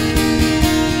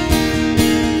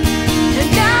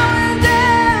 And now and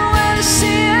then when I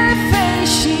see her face,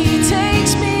 she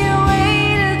takes me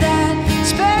away to that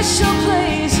special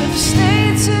place. I've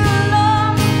stayed too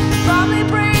long, probably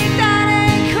break down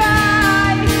and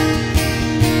cry.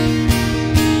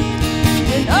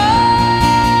 And oh,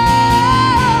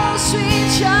 sweet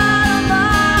child of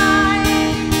mine.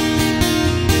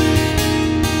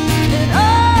 And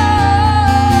oh,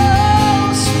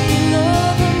 sweet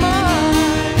love of mine.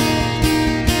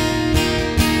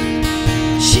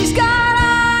 She's got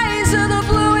eyes of the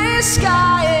bluest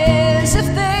sky as if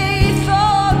they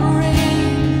thought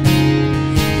rain.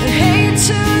 I hate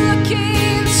to look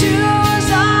into those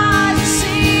eyes and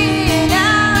see an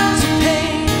ounce of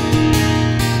pain.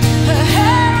 Her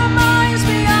hair reminds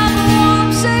me of a warm,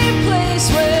 safe place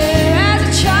where as a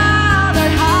child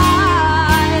I'd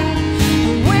hide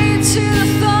away to the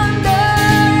thunder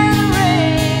and the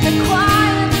rain, the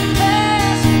quiet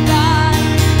pleasant night.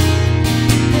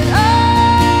 And oh,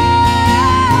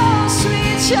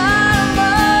 sweet child of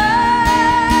mine.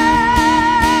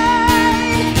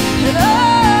 And oh,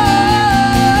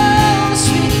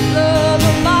 sweet love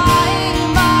of mine,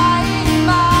 mine,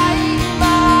 mine,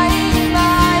 mine,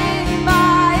 mine,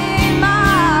 mine,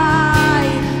 mine,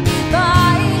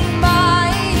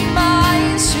 mine,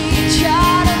 mine, sweet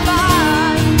child of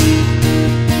mine.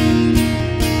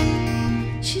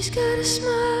 She's got a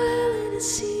smile and it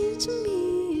seems to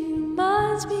me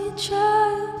reminds me of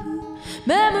childhood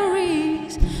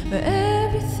memories where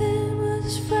everything was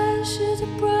as fresh as a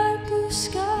bright blue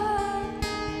sky.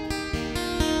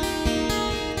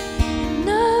 And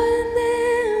now and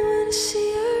then when I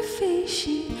see her face,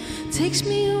 she takes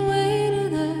me away to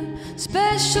that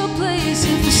special place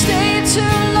if we stay too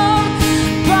long.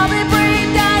 Probably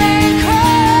break down and cry.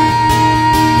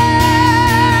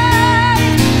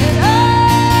 And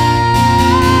oh,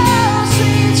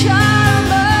 sweet child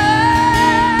of mine.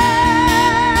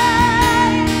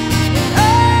 And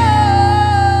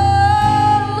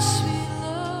oh, sweet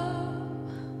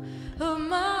love of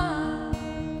mine.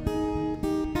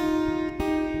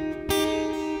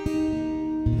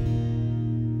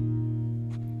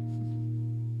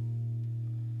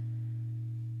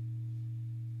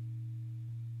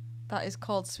 That is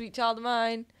called Sweet Child of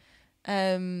Mine.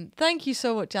 Thank you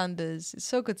so much, Anders. It's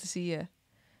so good to see you.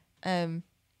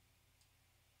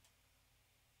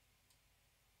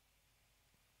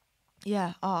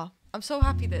 Yeah, I'm so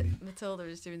happy that Matilda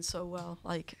is doing so well.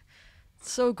 Like,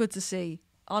 so good to see.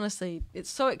 Honestly, it's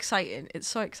so exciting. It's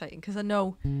so exciting because I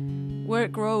know where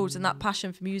it grows and that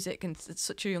passion for music, and at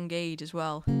such a young age as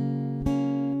well.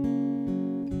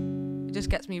 It just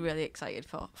gets me really excited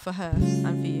for her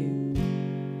and for you.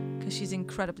 Because she's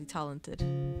incredibly talented.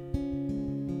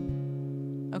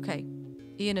 Okay,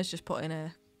 Ian has just put in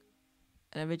an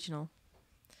original,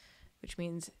 which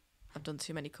means I've done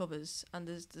too many covers, and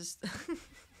there's there's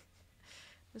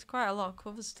quite a lot of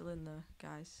covers still in there,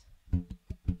 guys.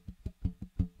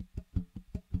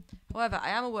 However, I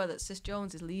am aware that Sis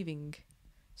Jones is leaving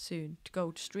soon to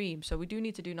go to stream, so we do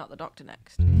need to do Not the Doctor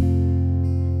next.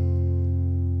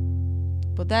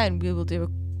 But then we will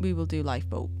do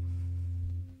Lifeboat.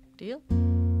 Deal?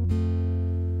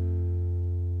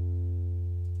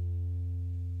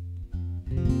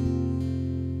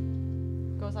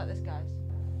 Goes like this, guys.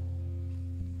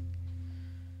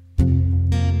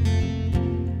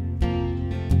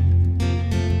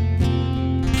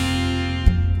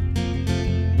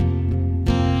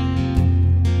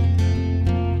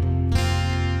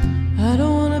 I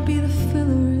don't wanna be the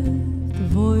filler if the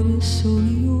void is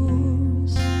solely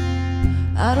yours.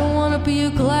 I don't wanna be a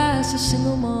glass of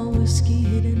single malt whiskey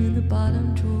hidden in the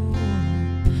bottom drawer.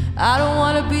 I don't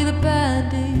wanna be the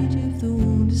bandage if the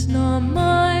wound is not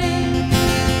mine.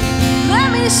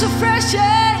 Let me some fresh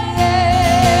air.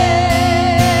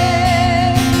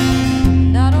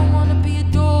 And I don't wanna be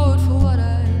adored for what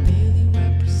I merely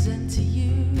represent to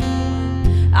you.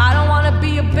 I don't wanna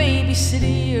be a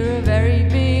babysitter, you're a very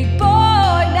big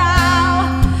boy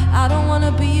now. I don't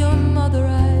wanna be your mother,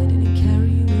 I didn't carry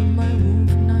you in my womb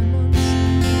for 9 months.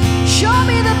 Show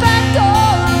me the back door.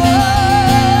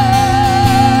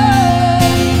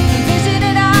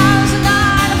 Visiting hours of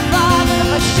 9 to 5, and if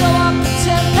I show up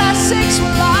at 6,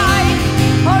 well, I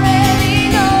already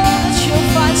know that you'll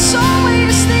find some way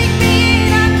to sneak me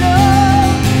in. I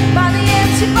know by the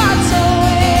empty bottle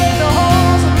with the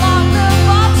holes along the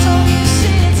bottom. You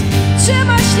see, it's too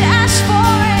much to ask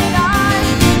for, and I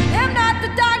am not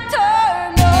the doctor.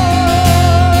 No,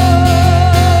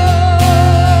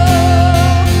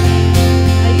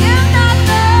 I am not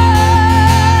the.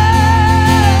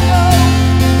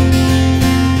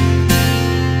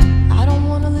 No. I don't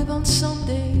wanna live on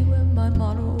someday when my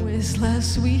motto is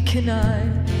last week, and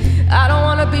I don't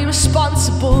wanna be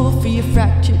responsible for your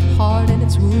fractured heart and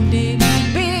its wounded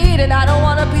beat, and I don't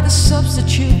wanna be the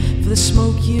substitute for the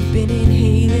smoke you've been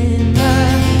inhaling.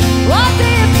 What do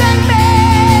you thank me?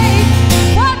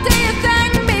 What do you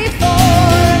thank me for?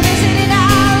 Visiting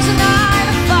hours of 9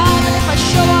 to 5, and if I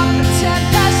show up at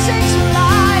 6, well,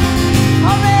 I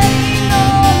already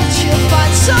know that you'll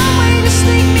find some way to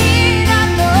sneak me in. I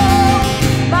know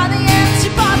by the empty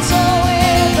bottle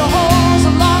with the holes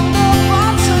along the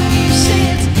bottom. You see,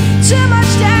 it's too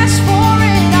much to ask for,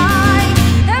 and I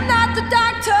am not the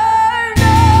doctor.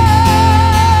 No, I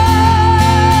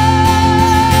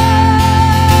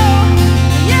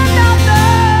am not the.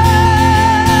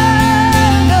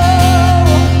 No,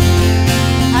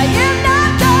 I am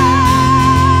not the.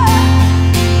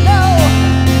 No,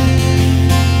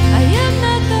 I am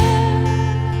not the.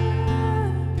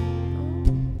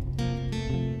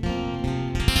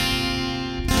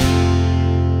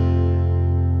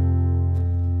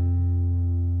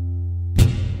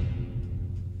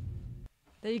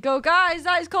 There you go, guys.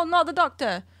 That is called Not the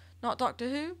Doctor. Not Doctor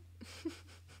Who.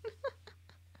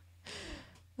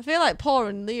 I feel like Paul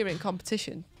and Leah in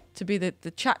competition to be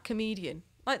the chat comedian.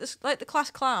 Like the class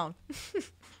clown.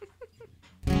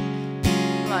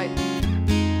 Right.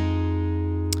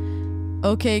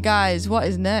 Okay, guys, what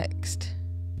is next?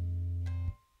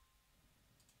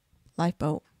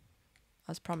 Lifeboat,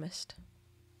 as promised.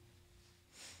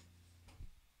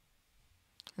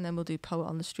 And then we'll do Poet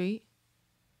on the Street.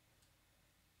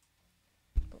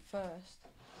 But first,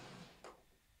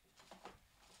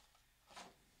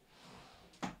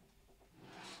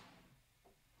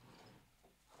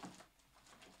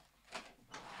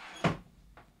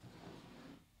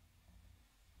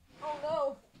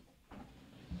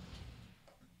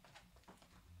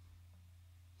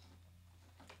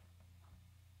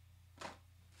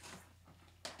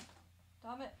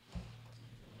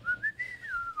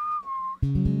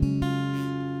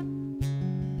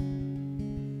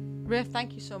 Riff,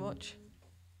 thank you so much.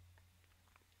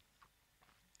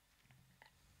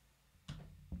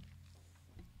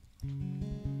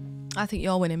 I think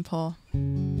you're winning, Paul.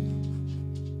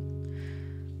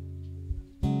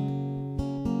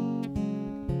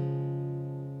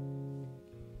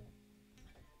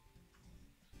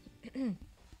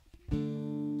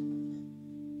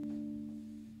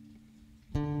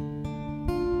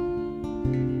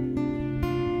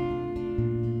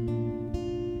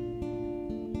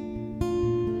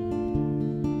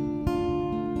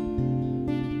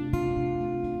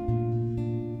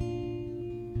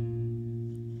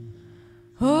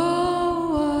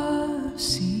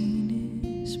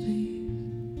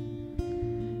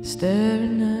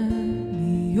 Staring at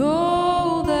me,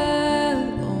 oh,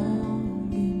 that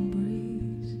longing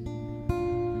breeze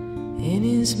in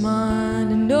his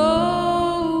mind, and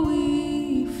oh,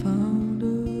 we found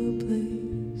a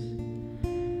place,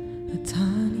 a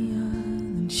tiny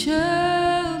island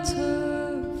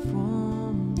shelter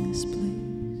from this place.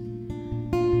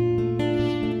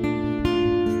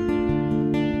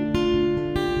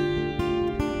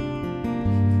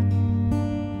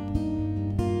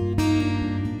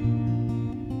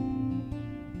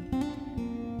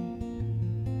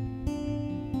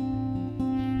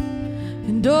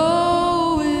 And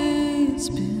oh, it's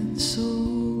been so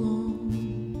long,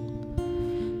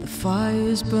 the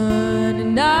fire's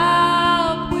burning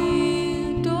out,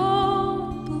 we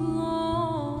don't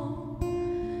belong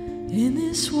in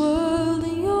this world,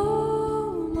 and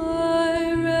you're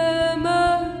my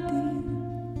remedy,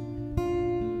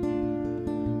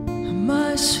 and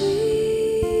my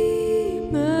sweet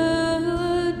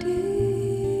melody,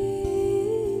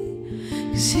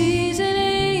 'cause he's an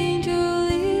angel,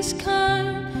 he's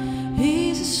kind,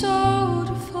 he's a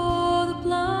soldier for the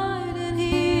blind, and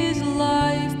he is a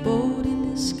lifeboat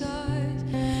in disguise.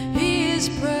 He is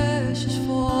precious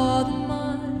for the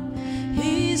mind.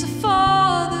 He's a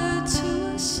father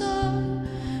to a son.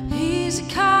 He's a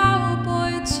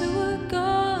cowboy to a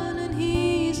gun, and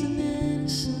he's an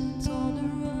innocent on the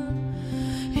run.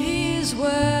 He is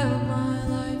where my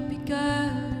life began,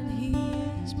 and he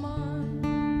is mine.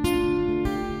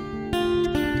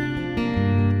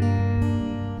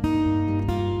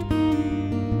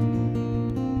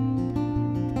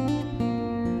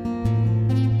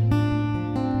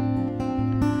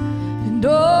 And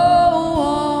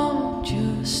oh, I'm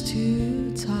just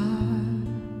too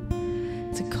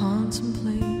tired to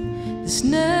contemplate this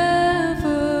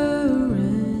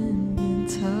never-ending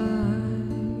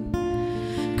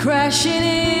tide, crashing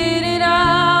in, and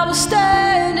I will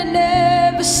stand and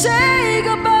never say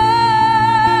goodbye,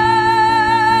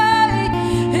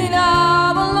 and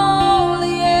I will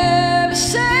only ever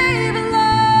save a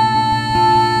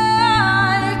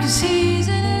life, 'cause he's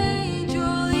an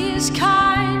angel, he's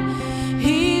kind,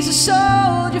 he's a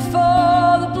soldier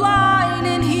for the blind,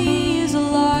 and he is a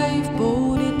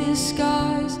lifeboat in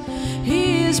disguise.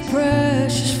 He is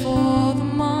precious for the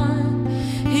mind.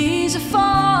 He's a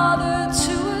father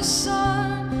to a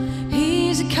son.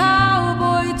 He's a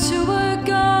cowboy to a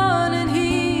gun, and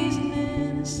he's an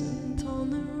innocent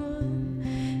on the run.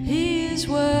 He is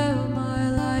where my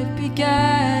life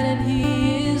began, and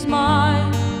he is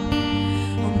mine.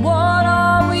 And what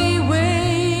are we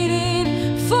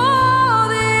waiting for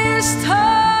this time?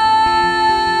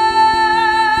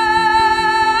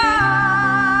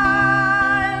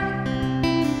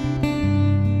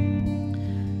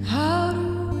 How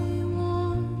do we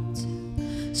want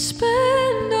to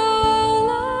spend our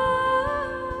lives?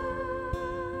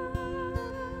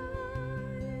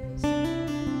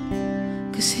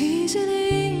 'Cause he's an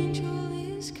angel,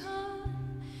 he's kind,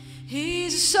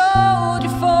 he's a soldier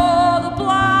for the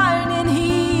blind, and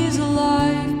he's a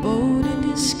lifeboat in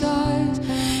disguise.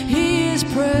 He is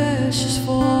precious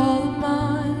for the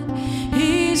mind.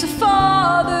 He's a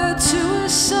father to a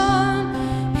son.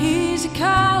 He's a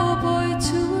cowboy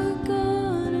to a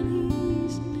gun, and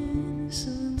he's an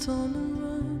innocent on the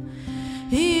run.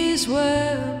 He is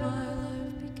where my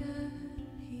life began.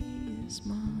 He is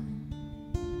mine.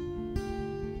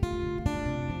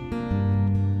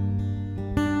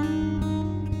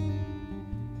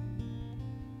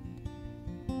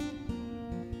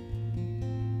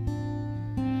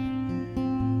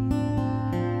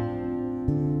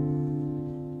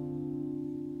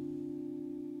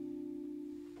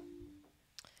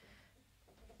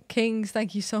 Kings,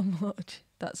 thank you so much.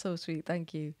 That's so sweet.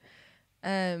 Thank you.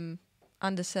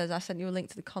 Anders says, I sent you a link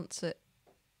to the concert.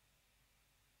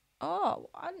 Oh,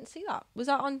 I didn't see that. Was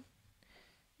that on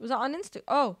Insta?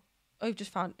 Oh, you've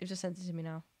just sent it to me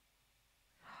now.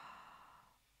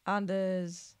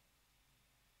 Anders.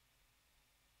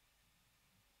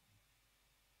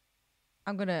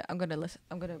 I'm gonna listen.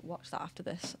 I'm gonna watch that after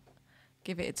this.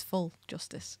 Give it its full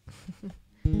justice.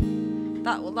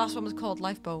 That last one was called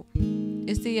Lifeboat.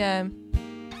 Is the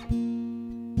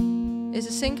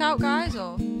sync out, guys,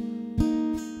 or?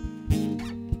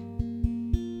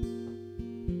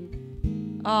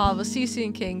 Oh, we'll see you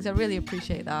soon, Kings. I really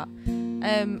appreciate that.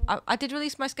 I did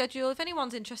release my schedule. If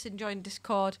anyone's interested in joining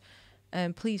Discord,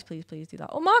 please do that.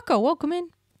 Oh, Marco, welcome in.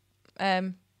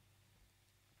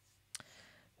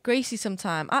 Gracie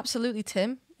sometime. Absolutely,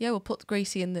 Tim. Yeah, we'll put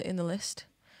Gracie in the list.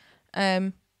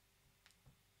 Is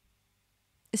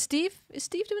Steve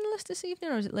doing the list this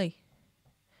evening, or is it Lee?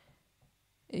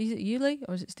 Is it you, Lee,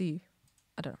 or is it Steve?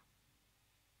 I don't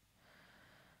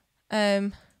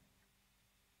know.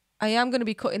 I am going to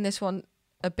be cutting this one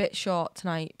a bit short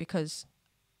tonight because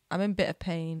I'm in a bit of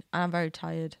pain and I'm very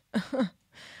tired.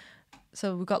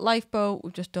 So we've got Lifeboat,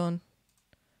 we've just done.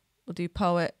 We'll do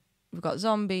Poet. We've got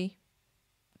Zombie.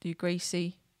 Do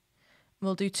Gracie.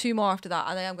 We'll do 2 more after that,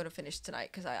 and I am going to finish tonight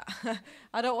because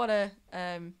I don't want to.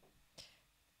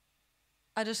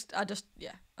 I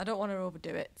don't want to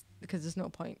overdo it because there's no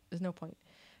point.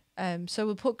 So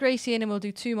we'll put Gracie in, and we'll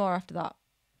do 2 more after that.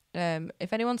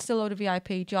 If anyone's still owed a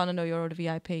VIP, John, I know you're owed a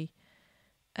VIP.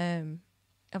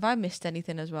 Have I missed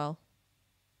anything as well?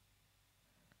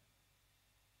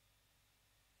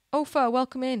 Ofa,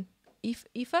 welcome in.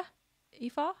 Aoife,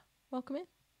 welcome in.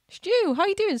 Stu, how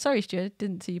you doing? Sorry, Stu,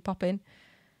 didn't see you pop in.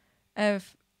 Do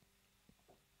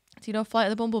you know Flight of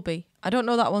the Bumblebee? I don't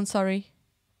know that one, sorry.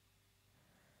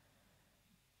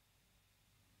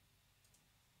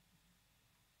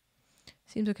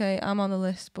 Seems okay. I'm on the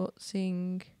list, but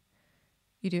seeing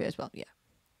you do it as well, yeah.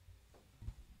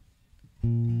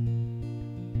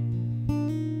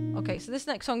 Okay, so this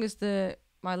next song is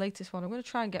my latest one. I'm going to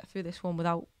try and get through this one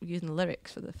without using the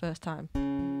lyrics for the first time.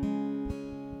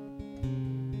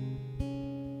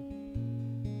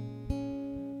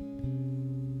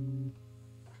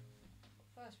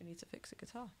 First, we need to fix the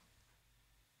guitar.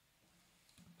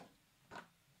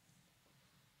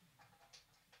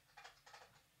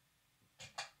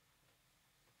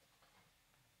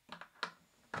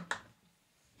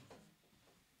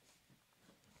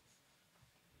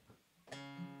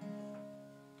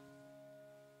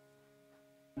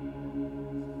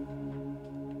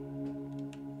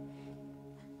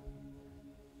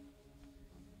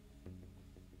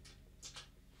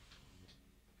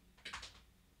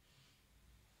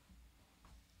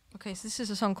 Okay, so this is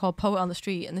a song called Poet on the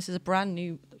Street, and this is a brand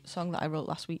new song that I wrote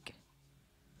last week.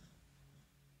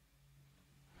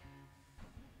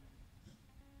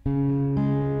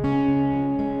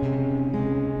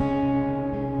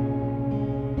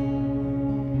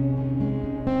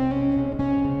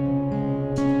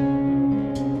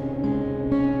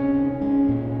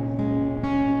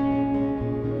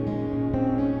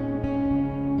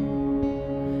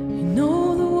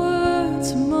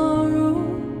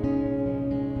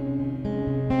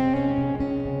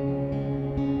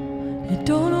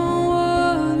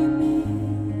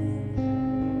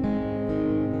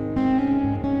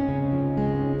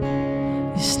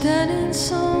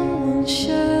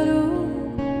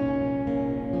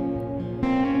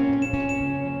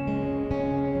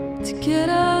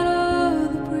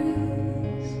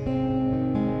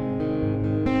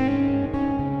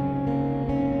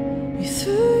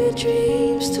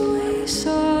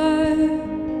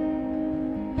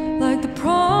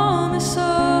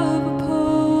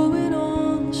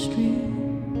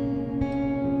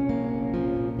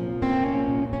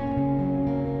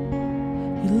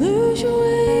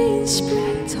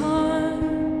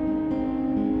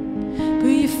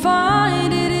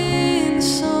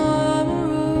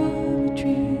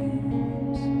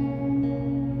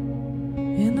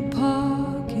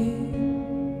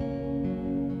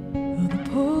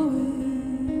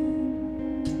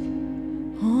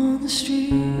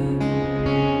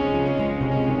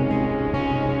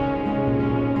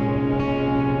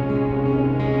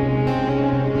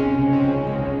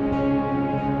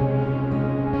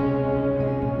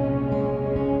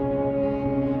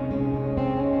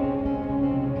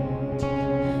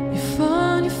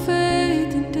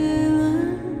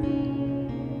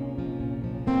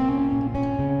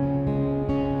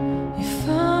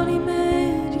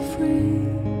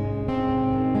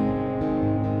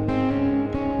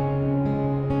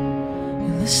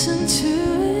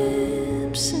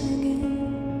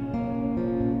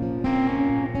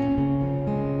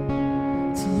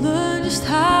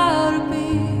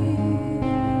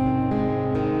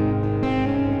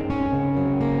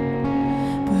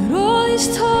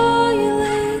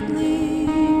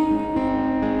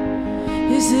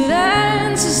 Is it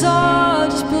answers are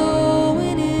just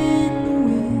blowing in the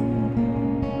wind?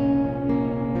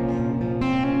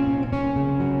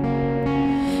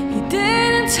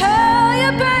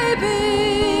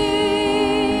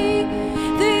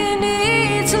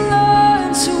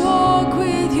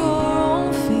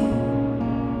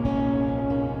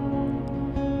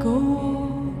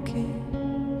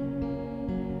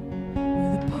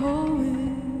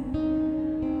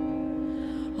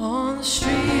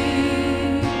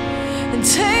 and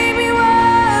take me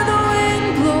where the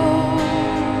wind blows,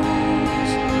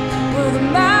 where the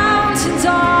mountains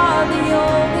are the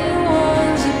only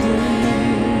ones that breathe,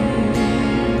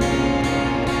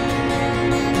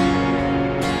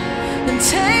 and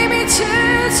take me to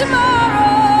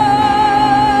tomorrow,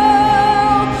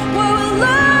 where we'll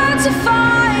learn to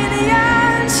find the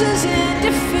answers in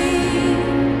defeat,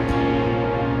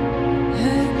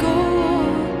 and go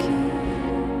walking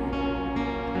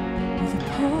with a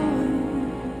poet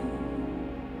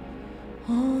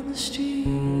on the street.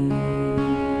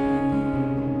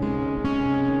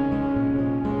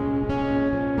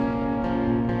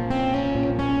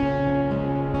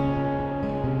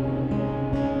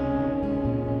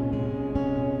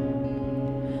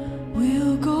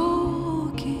 We'll go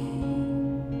walking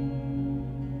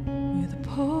with a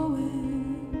poet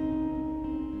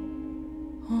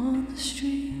on the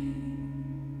street.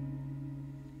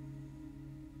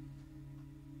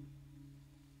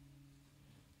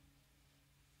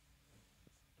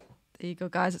 There you go,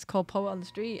 guys. It's called Poet on the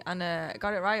Street, and I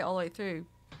got it right all the way through,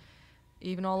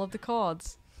 even all of the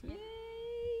chords. Yay!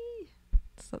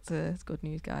 So that's good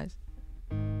news, guys.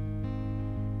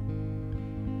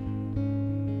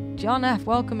 John F.,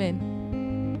 welcome in.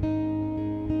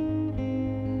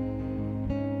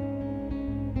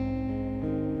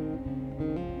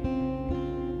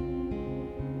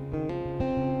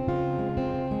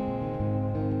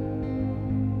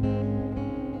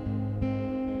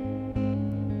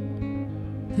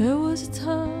 There was a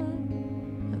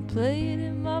time I played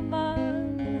in my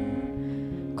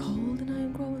mind, cold and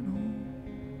I'm growing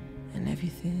old, and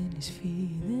everything is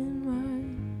feeling right.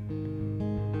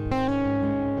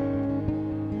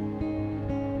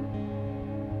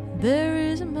 There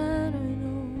is a man I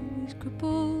know, he's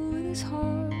crippled with his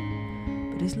heart,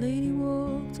 but his lady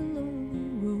walked a lonely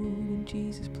road, and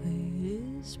Jesus played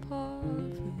his part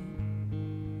for him.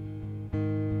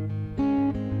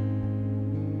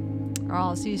 Alright,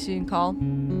 I'll see you soon, Cole.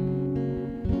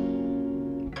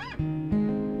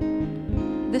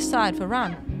 This side for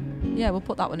Ran. Yeah, we'll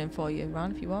put that one in for you,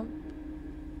 Ran, if you want.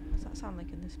 Does that sound like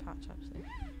in this patch, actually?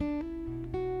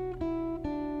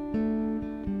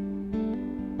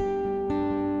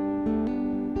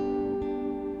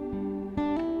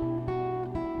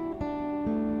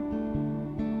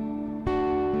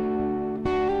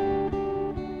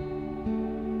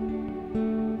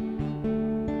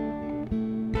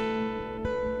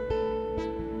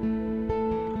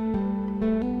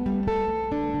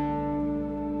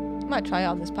 Might try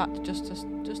out this patch just to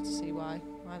see why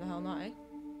the hell not, eh?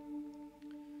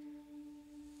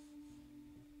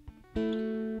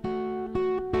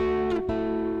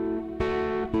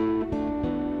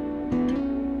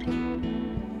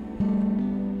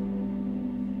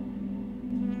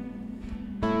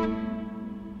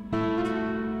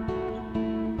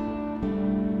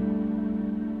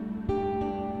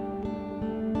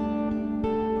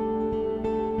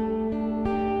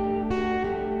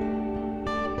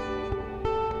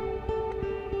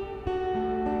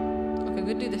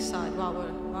 Do this side while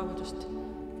we're just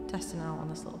testing out on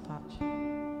this little patch.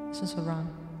 This one's for Ran.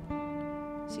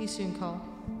 See you soon, Cole.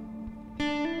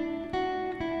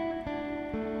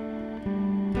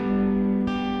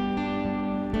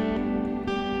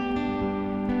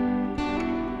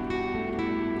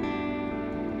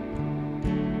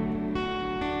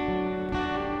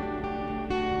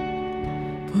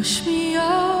 Push me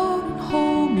out and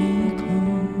hold me close.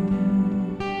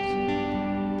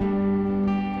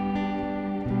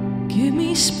 Give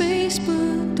me space,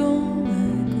 but don't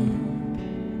let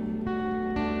go.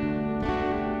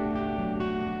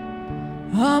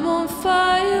 I'm on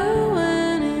fire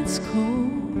when it's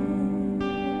cold,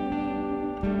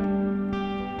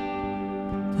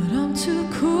 but I'm too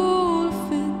cool to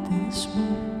fit this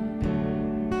mold.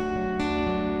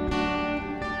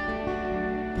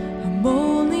 I'm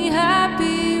only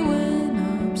happy when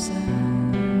I'm sad.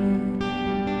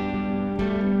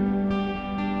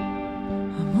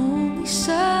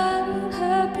 Sad and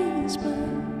happy is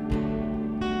bad.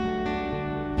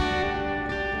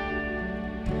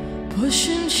 Push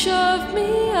and shove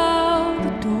me out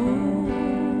the door,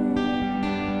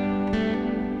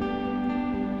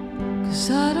 'cause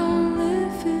I don't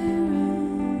live here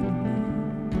anymore.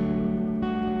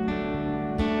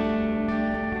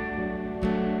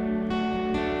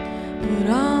 But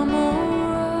I'm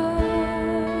alright,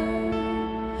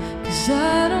 'cause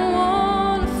I don't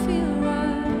wanna feel right.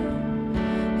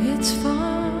 It's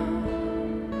fine,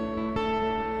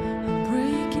 I'm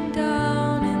breaking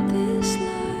down in this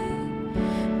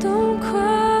light. Don't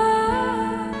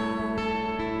cry,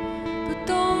 but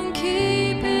don't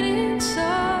keep it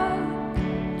inside.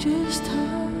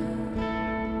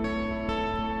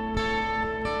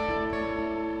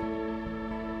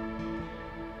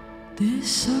 this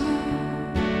side.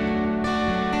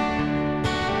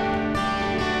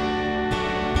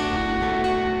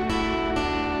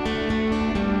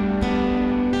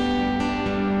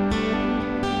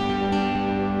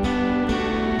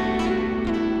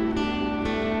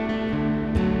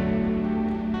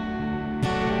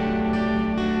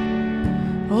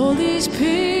 All these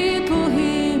people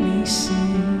hear me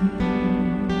sing.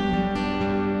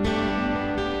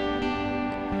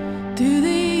 Do they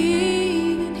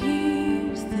even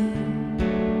hear a thing?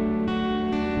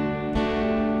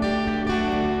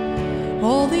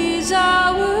 All these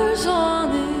hours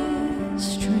on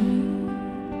this train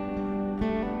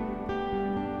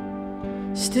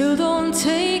still don't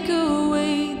take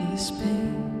away this pain.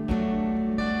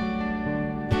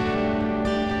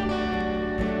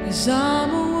 'Cause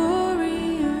I'm a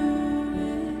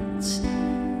warrior, it seems,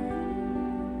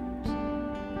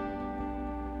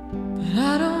 but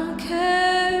I don't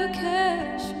care,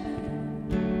 catch me.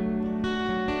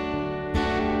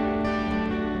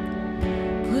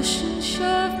 Push and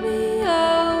shove me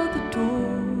out the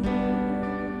door,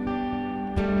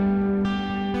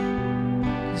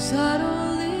 'cause I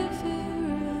don't live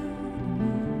here anymore.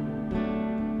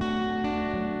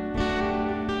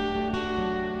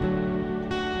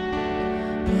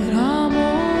 But I'm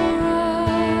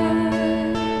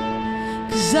alright,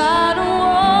 'cause I don't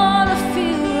wanna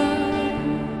feel right.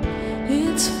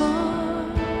 It's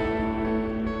fine.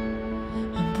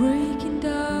 I'm breaking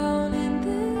down in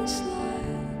this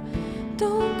life.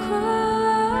 Don't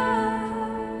cry,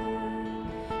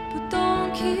 but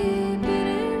don't keep it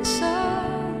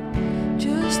inside.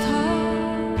 Just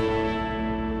hide.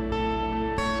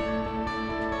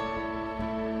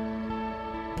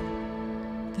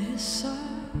 This side.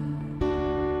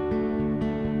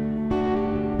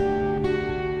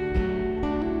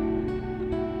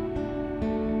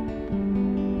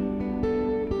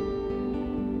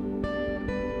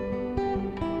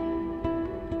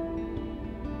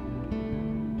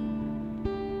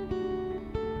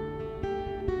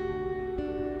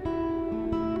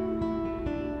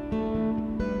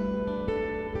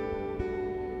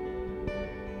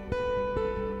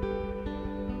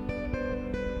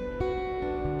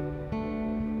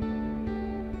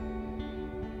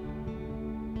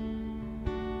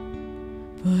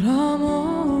 But I'm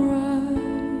alright,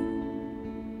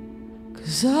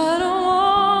 'cause I don't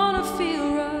wanna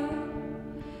feel right.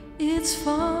 It's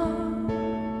fine.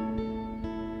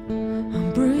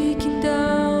 I'm breaking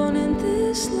down in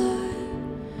this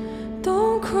life.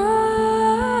 Don't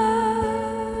cry,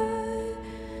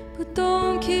 but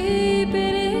don't keep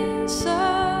it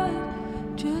inside.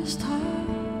 Just hide.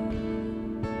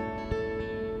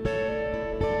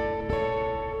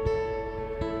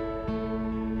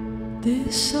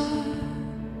 This side.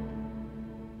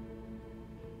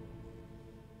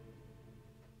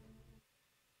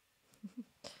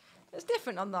 It's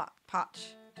different on that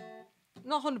patch.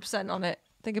 Not 100% on it.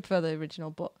 I think I prefer the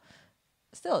original, but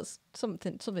still it's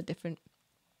something different.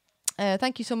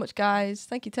 Thank you so much, guys.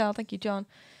 Thank you, Tal. Thank you, John.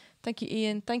 Thank you,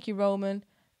 Ian. Thank you, Roman.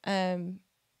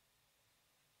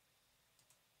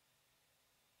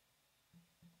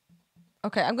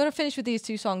 Okay, I'm going to finish with these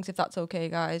two songs, if that's okay,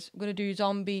 guys. I'm going to do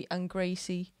Zombie and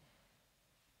Gracie.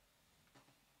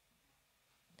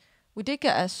 We did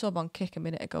get a sub on Kick a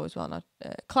minute ago as well. Now,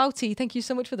 Clouty, thank you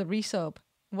so much for the resub.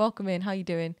 Welcome in. How you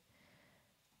doing?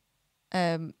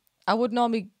 I would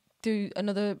normally do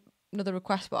another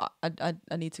request, but I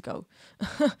need to go.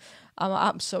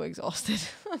 I'm so exhausted.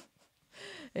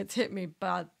 It's hit me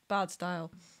bad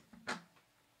style.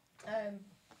 So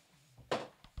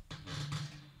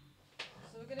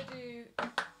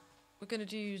we're gonna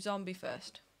do Zombie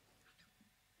first.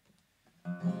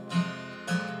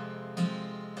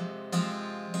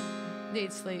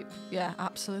 Need sleep. Yeah,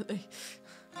 absolutely.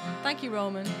 Thank you,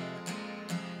 Roman.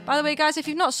 By the way, guys, if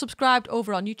you've not subscribed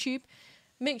over on YouTube,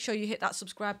 make sure you hit that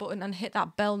subscribe button and hit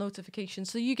that bell notification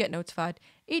so you get notified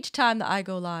each time that I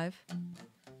go live.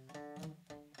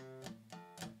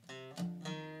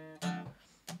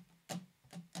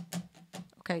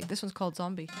 Okay, this one's called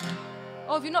Zombie.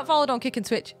 Oh, if you're not followed on Kick and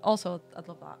Twitch, also, I'd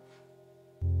love that.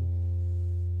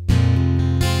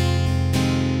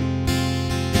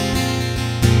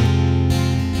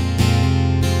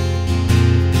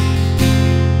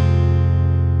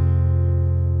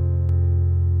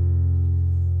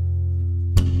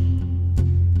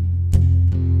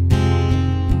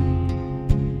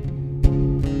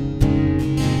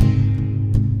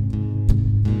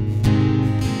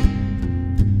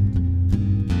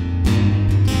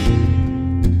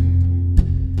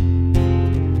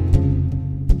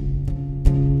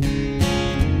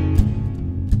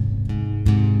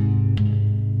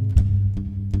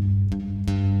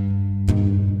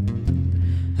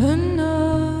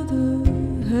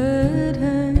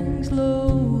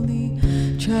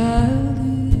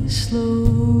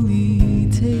 slowly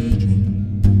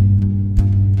taken.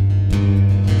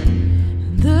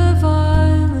 The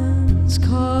violence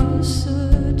caused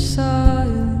such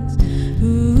silence.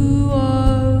 Who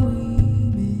are we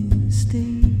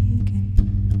mistaken?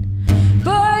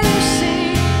 But you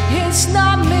see, it's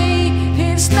not me,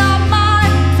 it's not my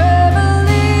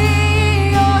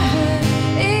family. Your head,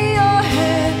 in your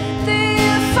head,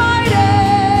 they're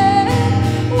fighting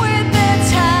with their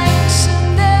tanks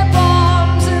and their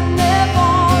bombs and their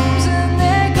bombs and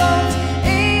their guns.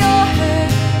 In your head,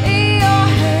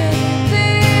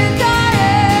 they're dying.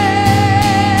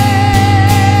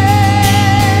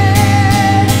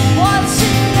 What's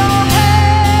in your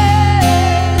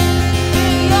head?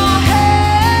 In your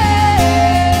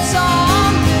head,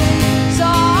 zombie,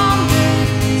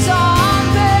 zombie,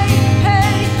 zombie.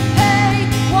 Hey, hey,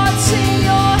 what's in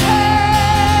your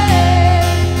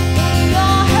head? In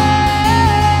your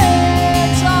head,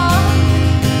 zombie,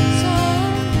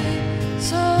 zombie,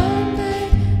 zombie.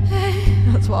 Hey,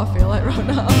 that's what I feel like right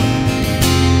now.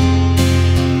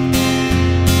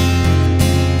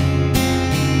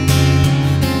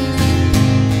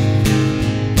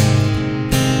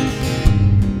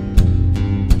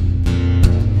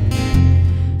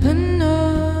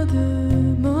 Another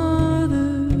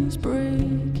mother's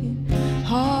breaking,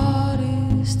 heart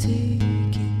is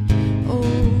taking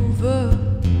over,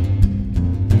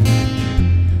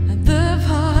 and the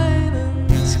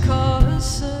violence caused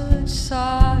such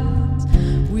silence.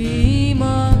 We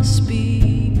must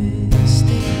be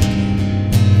mistaken.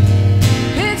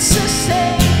 It's the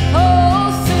same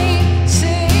old thing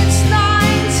since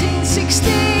 1916.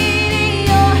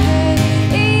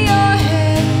 In your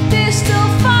head, they're still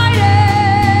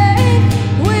fighting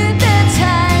with their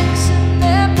tanks and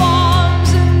their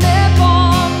bombs and their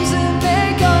bombs and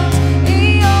their guns.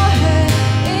 In your head,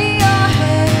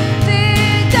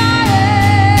 they're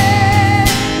dying.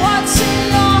 What's in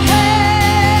your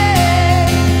head?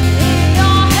 In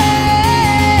your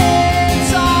head,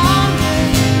 zombie,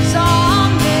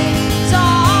 zombie,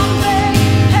 zombie.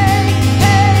 Hey,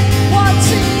 hey, what's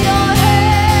in your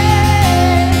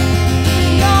head?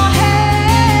 In your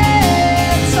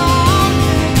head, zombie,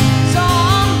 zombie,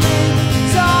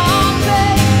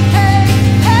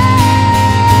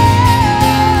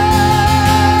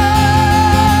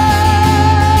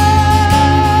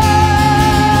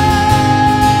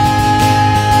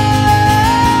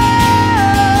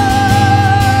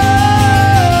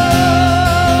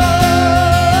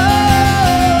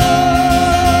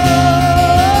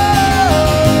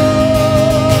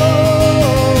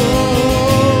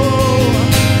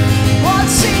 Hey,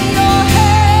 what's in your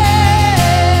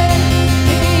head?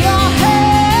 In your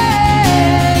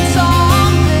head,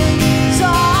 zombie,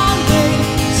 zombie,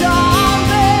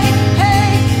 zombie. Hey,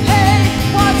 hey,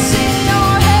 what's in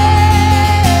your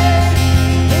head?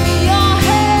 In your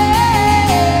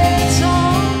head,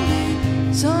 zombie,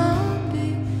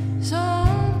 zombie,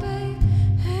 zombie.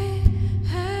 Hey,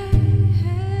 hey,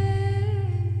 hey.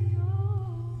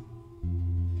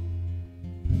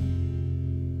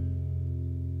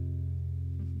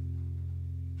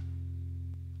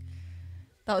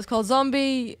 That was called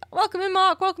Zombie. Welcome in,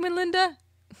 Mark. Welcome in, Linda.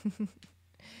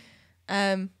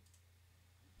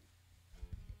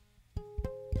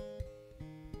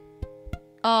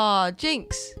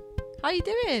 Jinx. How you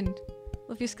doing?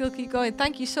 Love your skill. Keep going.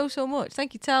 Thank you so much.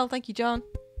 Thank you, Tel. Thank you, John.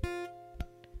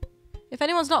 If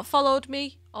anyone's not followed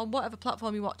me on whatever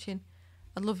platform you're watching,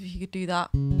 I'd love if you could do that.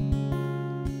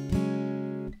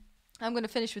 I'm going to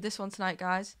finish with this one tonight,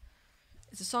 guys.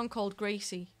 It's a song called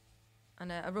Gracie.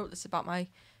 And I wrote this about my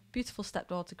beautiful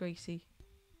stepdaughter, Gracie.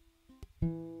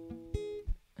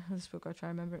 This book, I'll try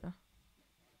to remember it now.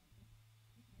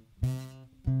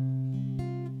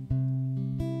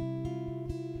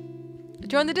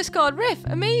 Join the Discord, Riff.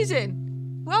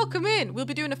 Amazing. Welcome in. We'll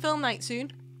be doing a film night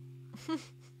soon.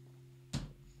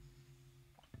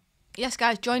 Yes,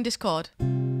 guys, join Discord.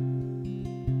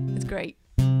 It's great.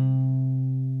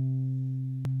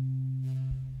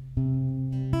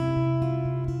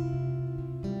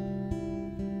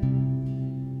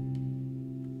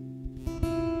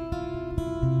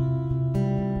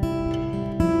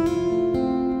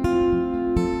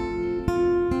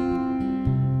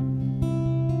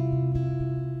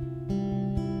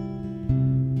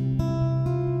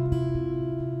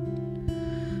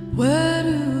 Where do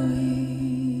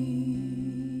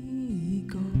we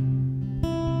go?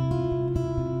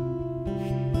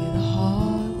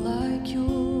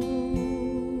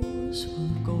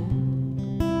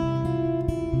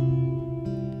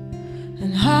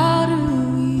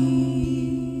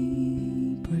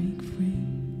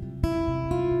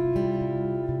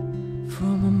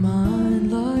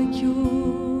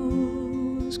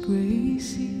 yours,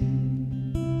 Gracie.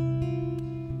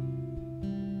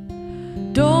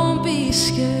 Don't be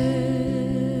scared,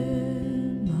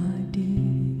 my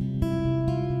dear.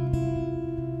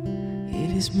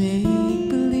 It is make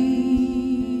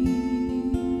believe,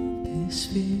 this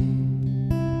fear.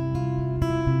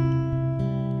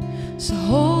 So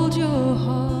hold your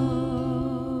heart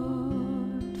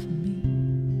for me,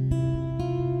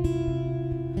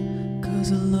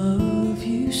 'cause I love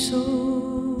you so,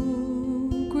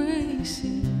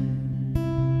 Gracie.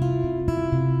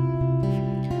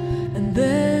 And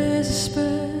there's a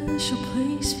special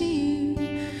place for you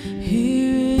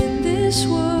here in this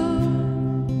world.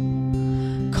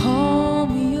 Call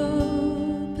me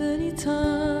up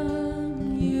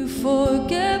anytime you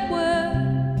forget where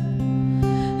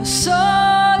I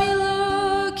saw you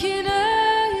looking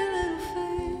at your little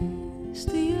face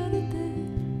the other day.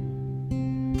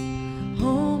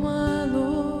 Oh my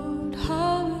Lord,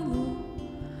 how we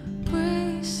love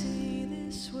Gracie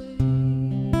this way.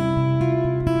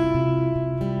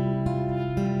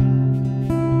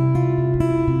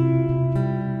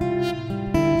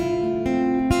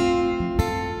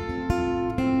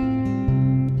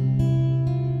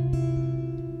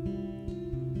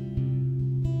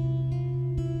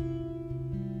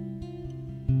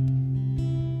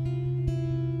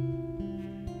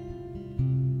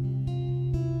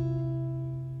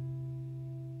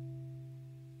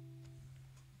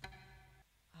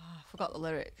 I forgot the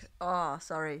lyrics. Oh,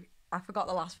 sorry. I forgot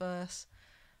the last verse.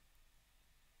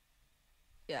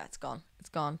 Yeah, it's gone. It's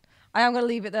gone. I am going to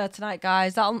leave it there tonight,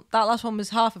 guys. That last one was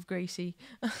half of Gracie.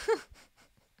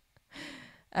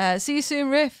 See you soon,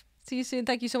 Riff. See you soon.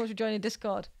 Thank you so much for joining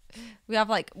Discord. We have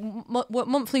like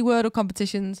monthly Wordle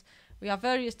competitions. We have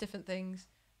various different things.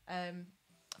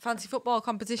 Fancy football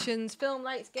competitions, film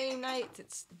nights, game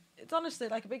nights. It's honestly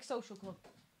like a big social club.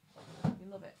 We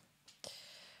love it.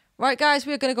 Right, guys,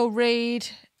 we're going to go raid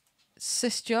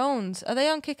Sis Jones. Are they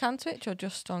on Kick and Twitch or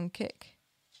just on Kick?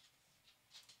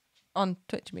 On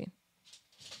Twitch, I mean.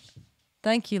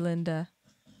 Thank you, Linda.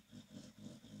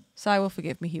 Si will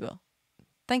forgive me, he will.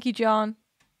 Thank you, John.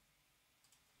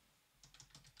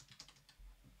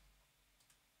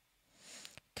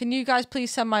 Can you guys please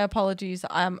send my apologies?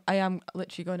 I am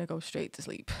literally going to go straight to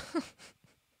sleep.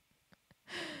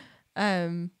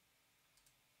 We're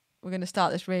going to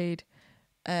start this raid.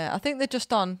 I think they're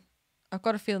just on. I've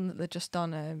got a feeling that they're just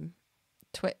on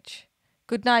Twitch.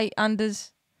 Good night,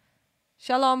 Anders.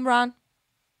 Shalom, Ran.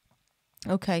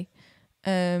 Okay.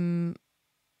 Adele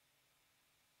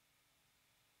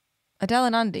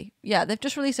and Andy. Yeah, they've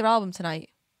just released their album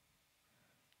tonight.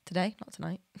 Today, not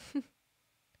tonight.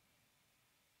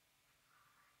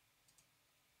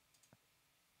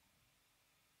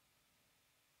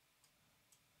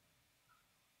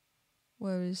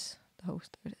 Where is the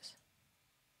host? There it is.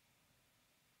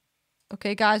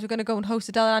 Okay, guys, we're going to go and host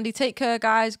Adele and Andy. Take care,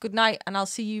 guys. Good night, and I'll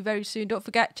see you very soon. Don't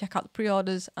forget, check out the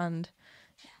pre-orders and...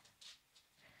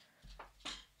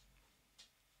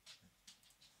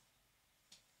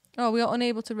 Oh, we are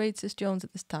unable to raid Sis Jones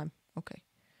at this time. Okay.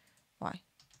 Why?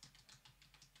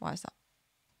 Why is that?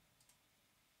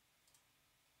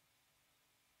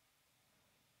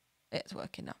 It's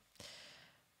working now.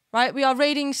 Right, we are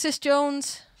raiding Sis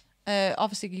Jones.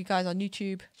 Obviously, you guys on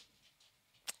YouTube.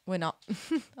 We're not.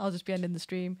 I'll just be ending the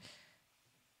stream.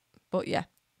 But yeah.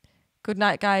 Good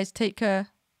night, guys. Take care.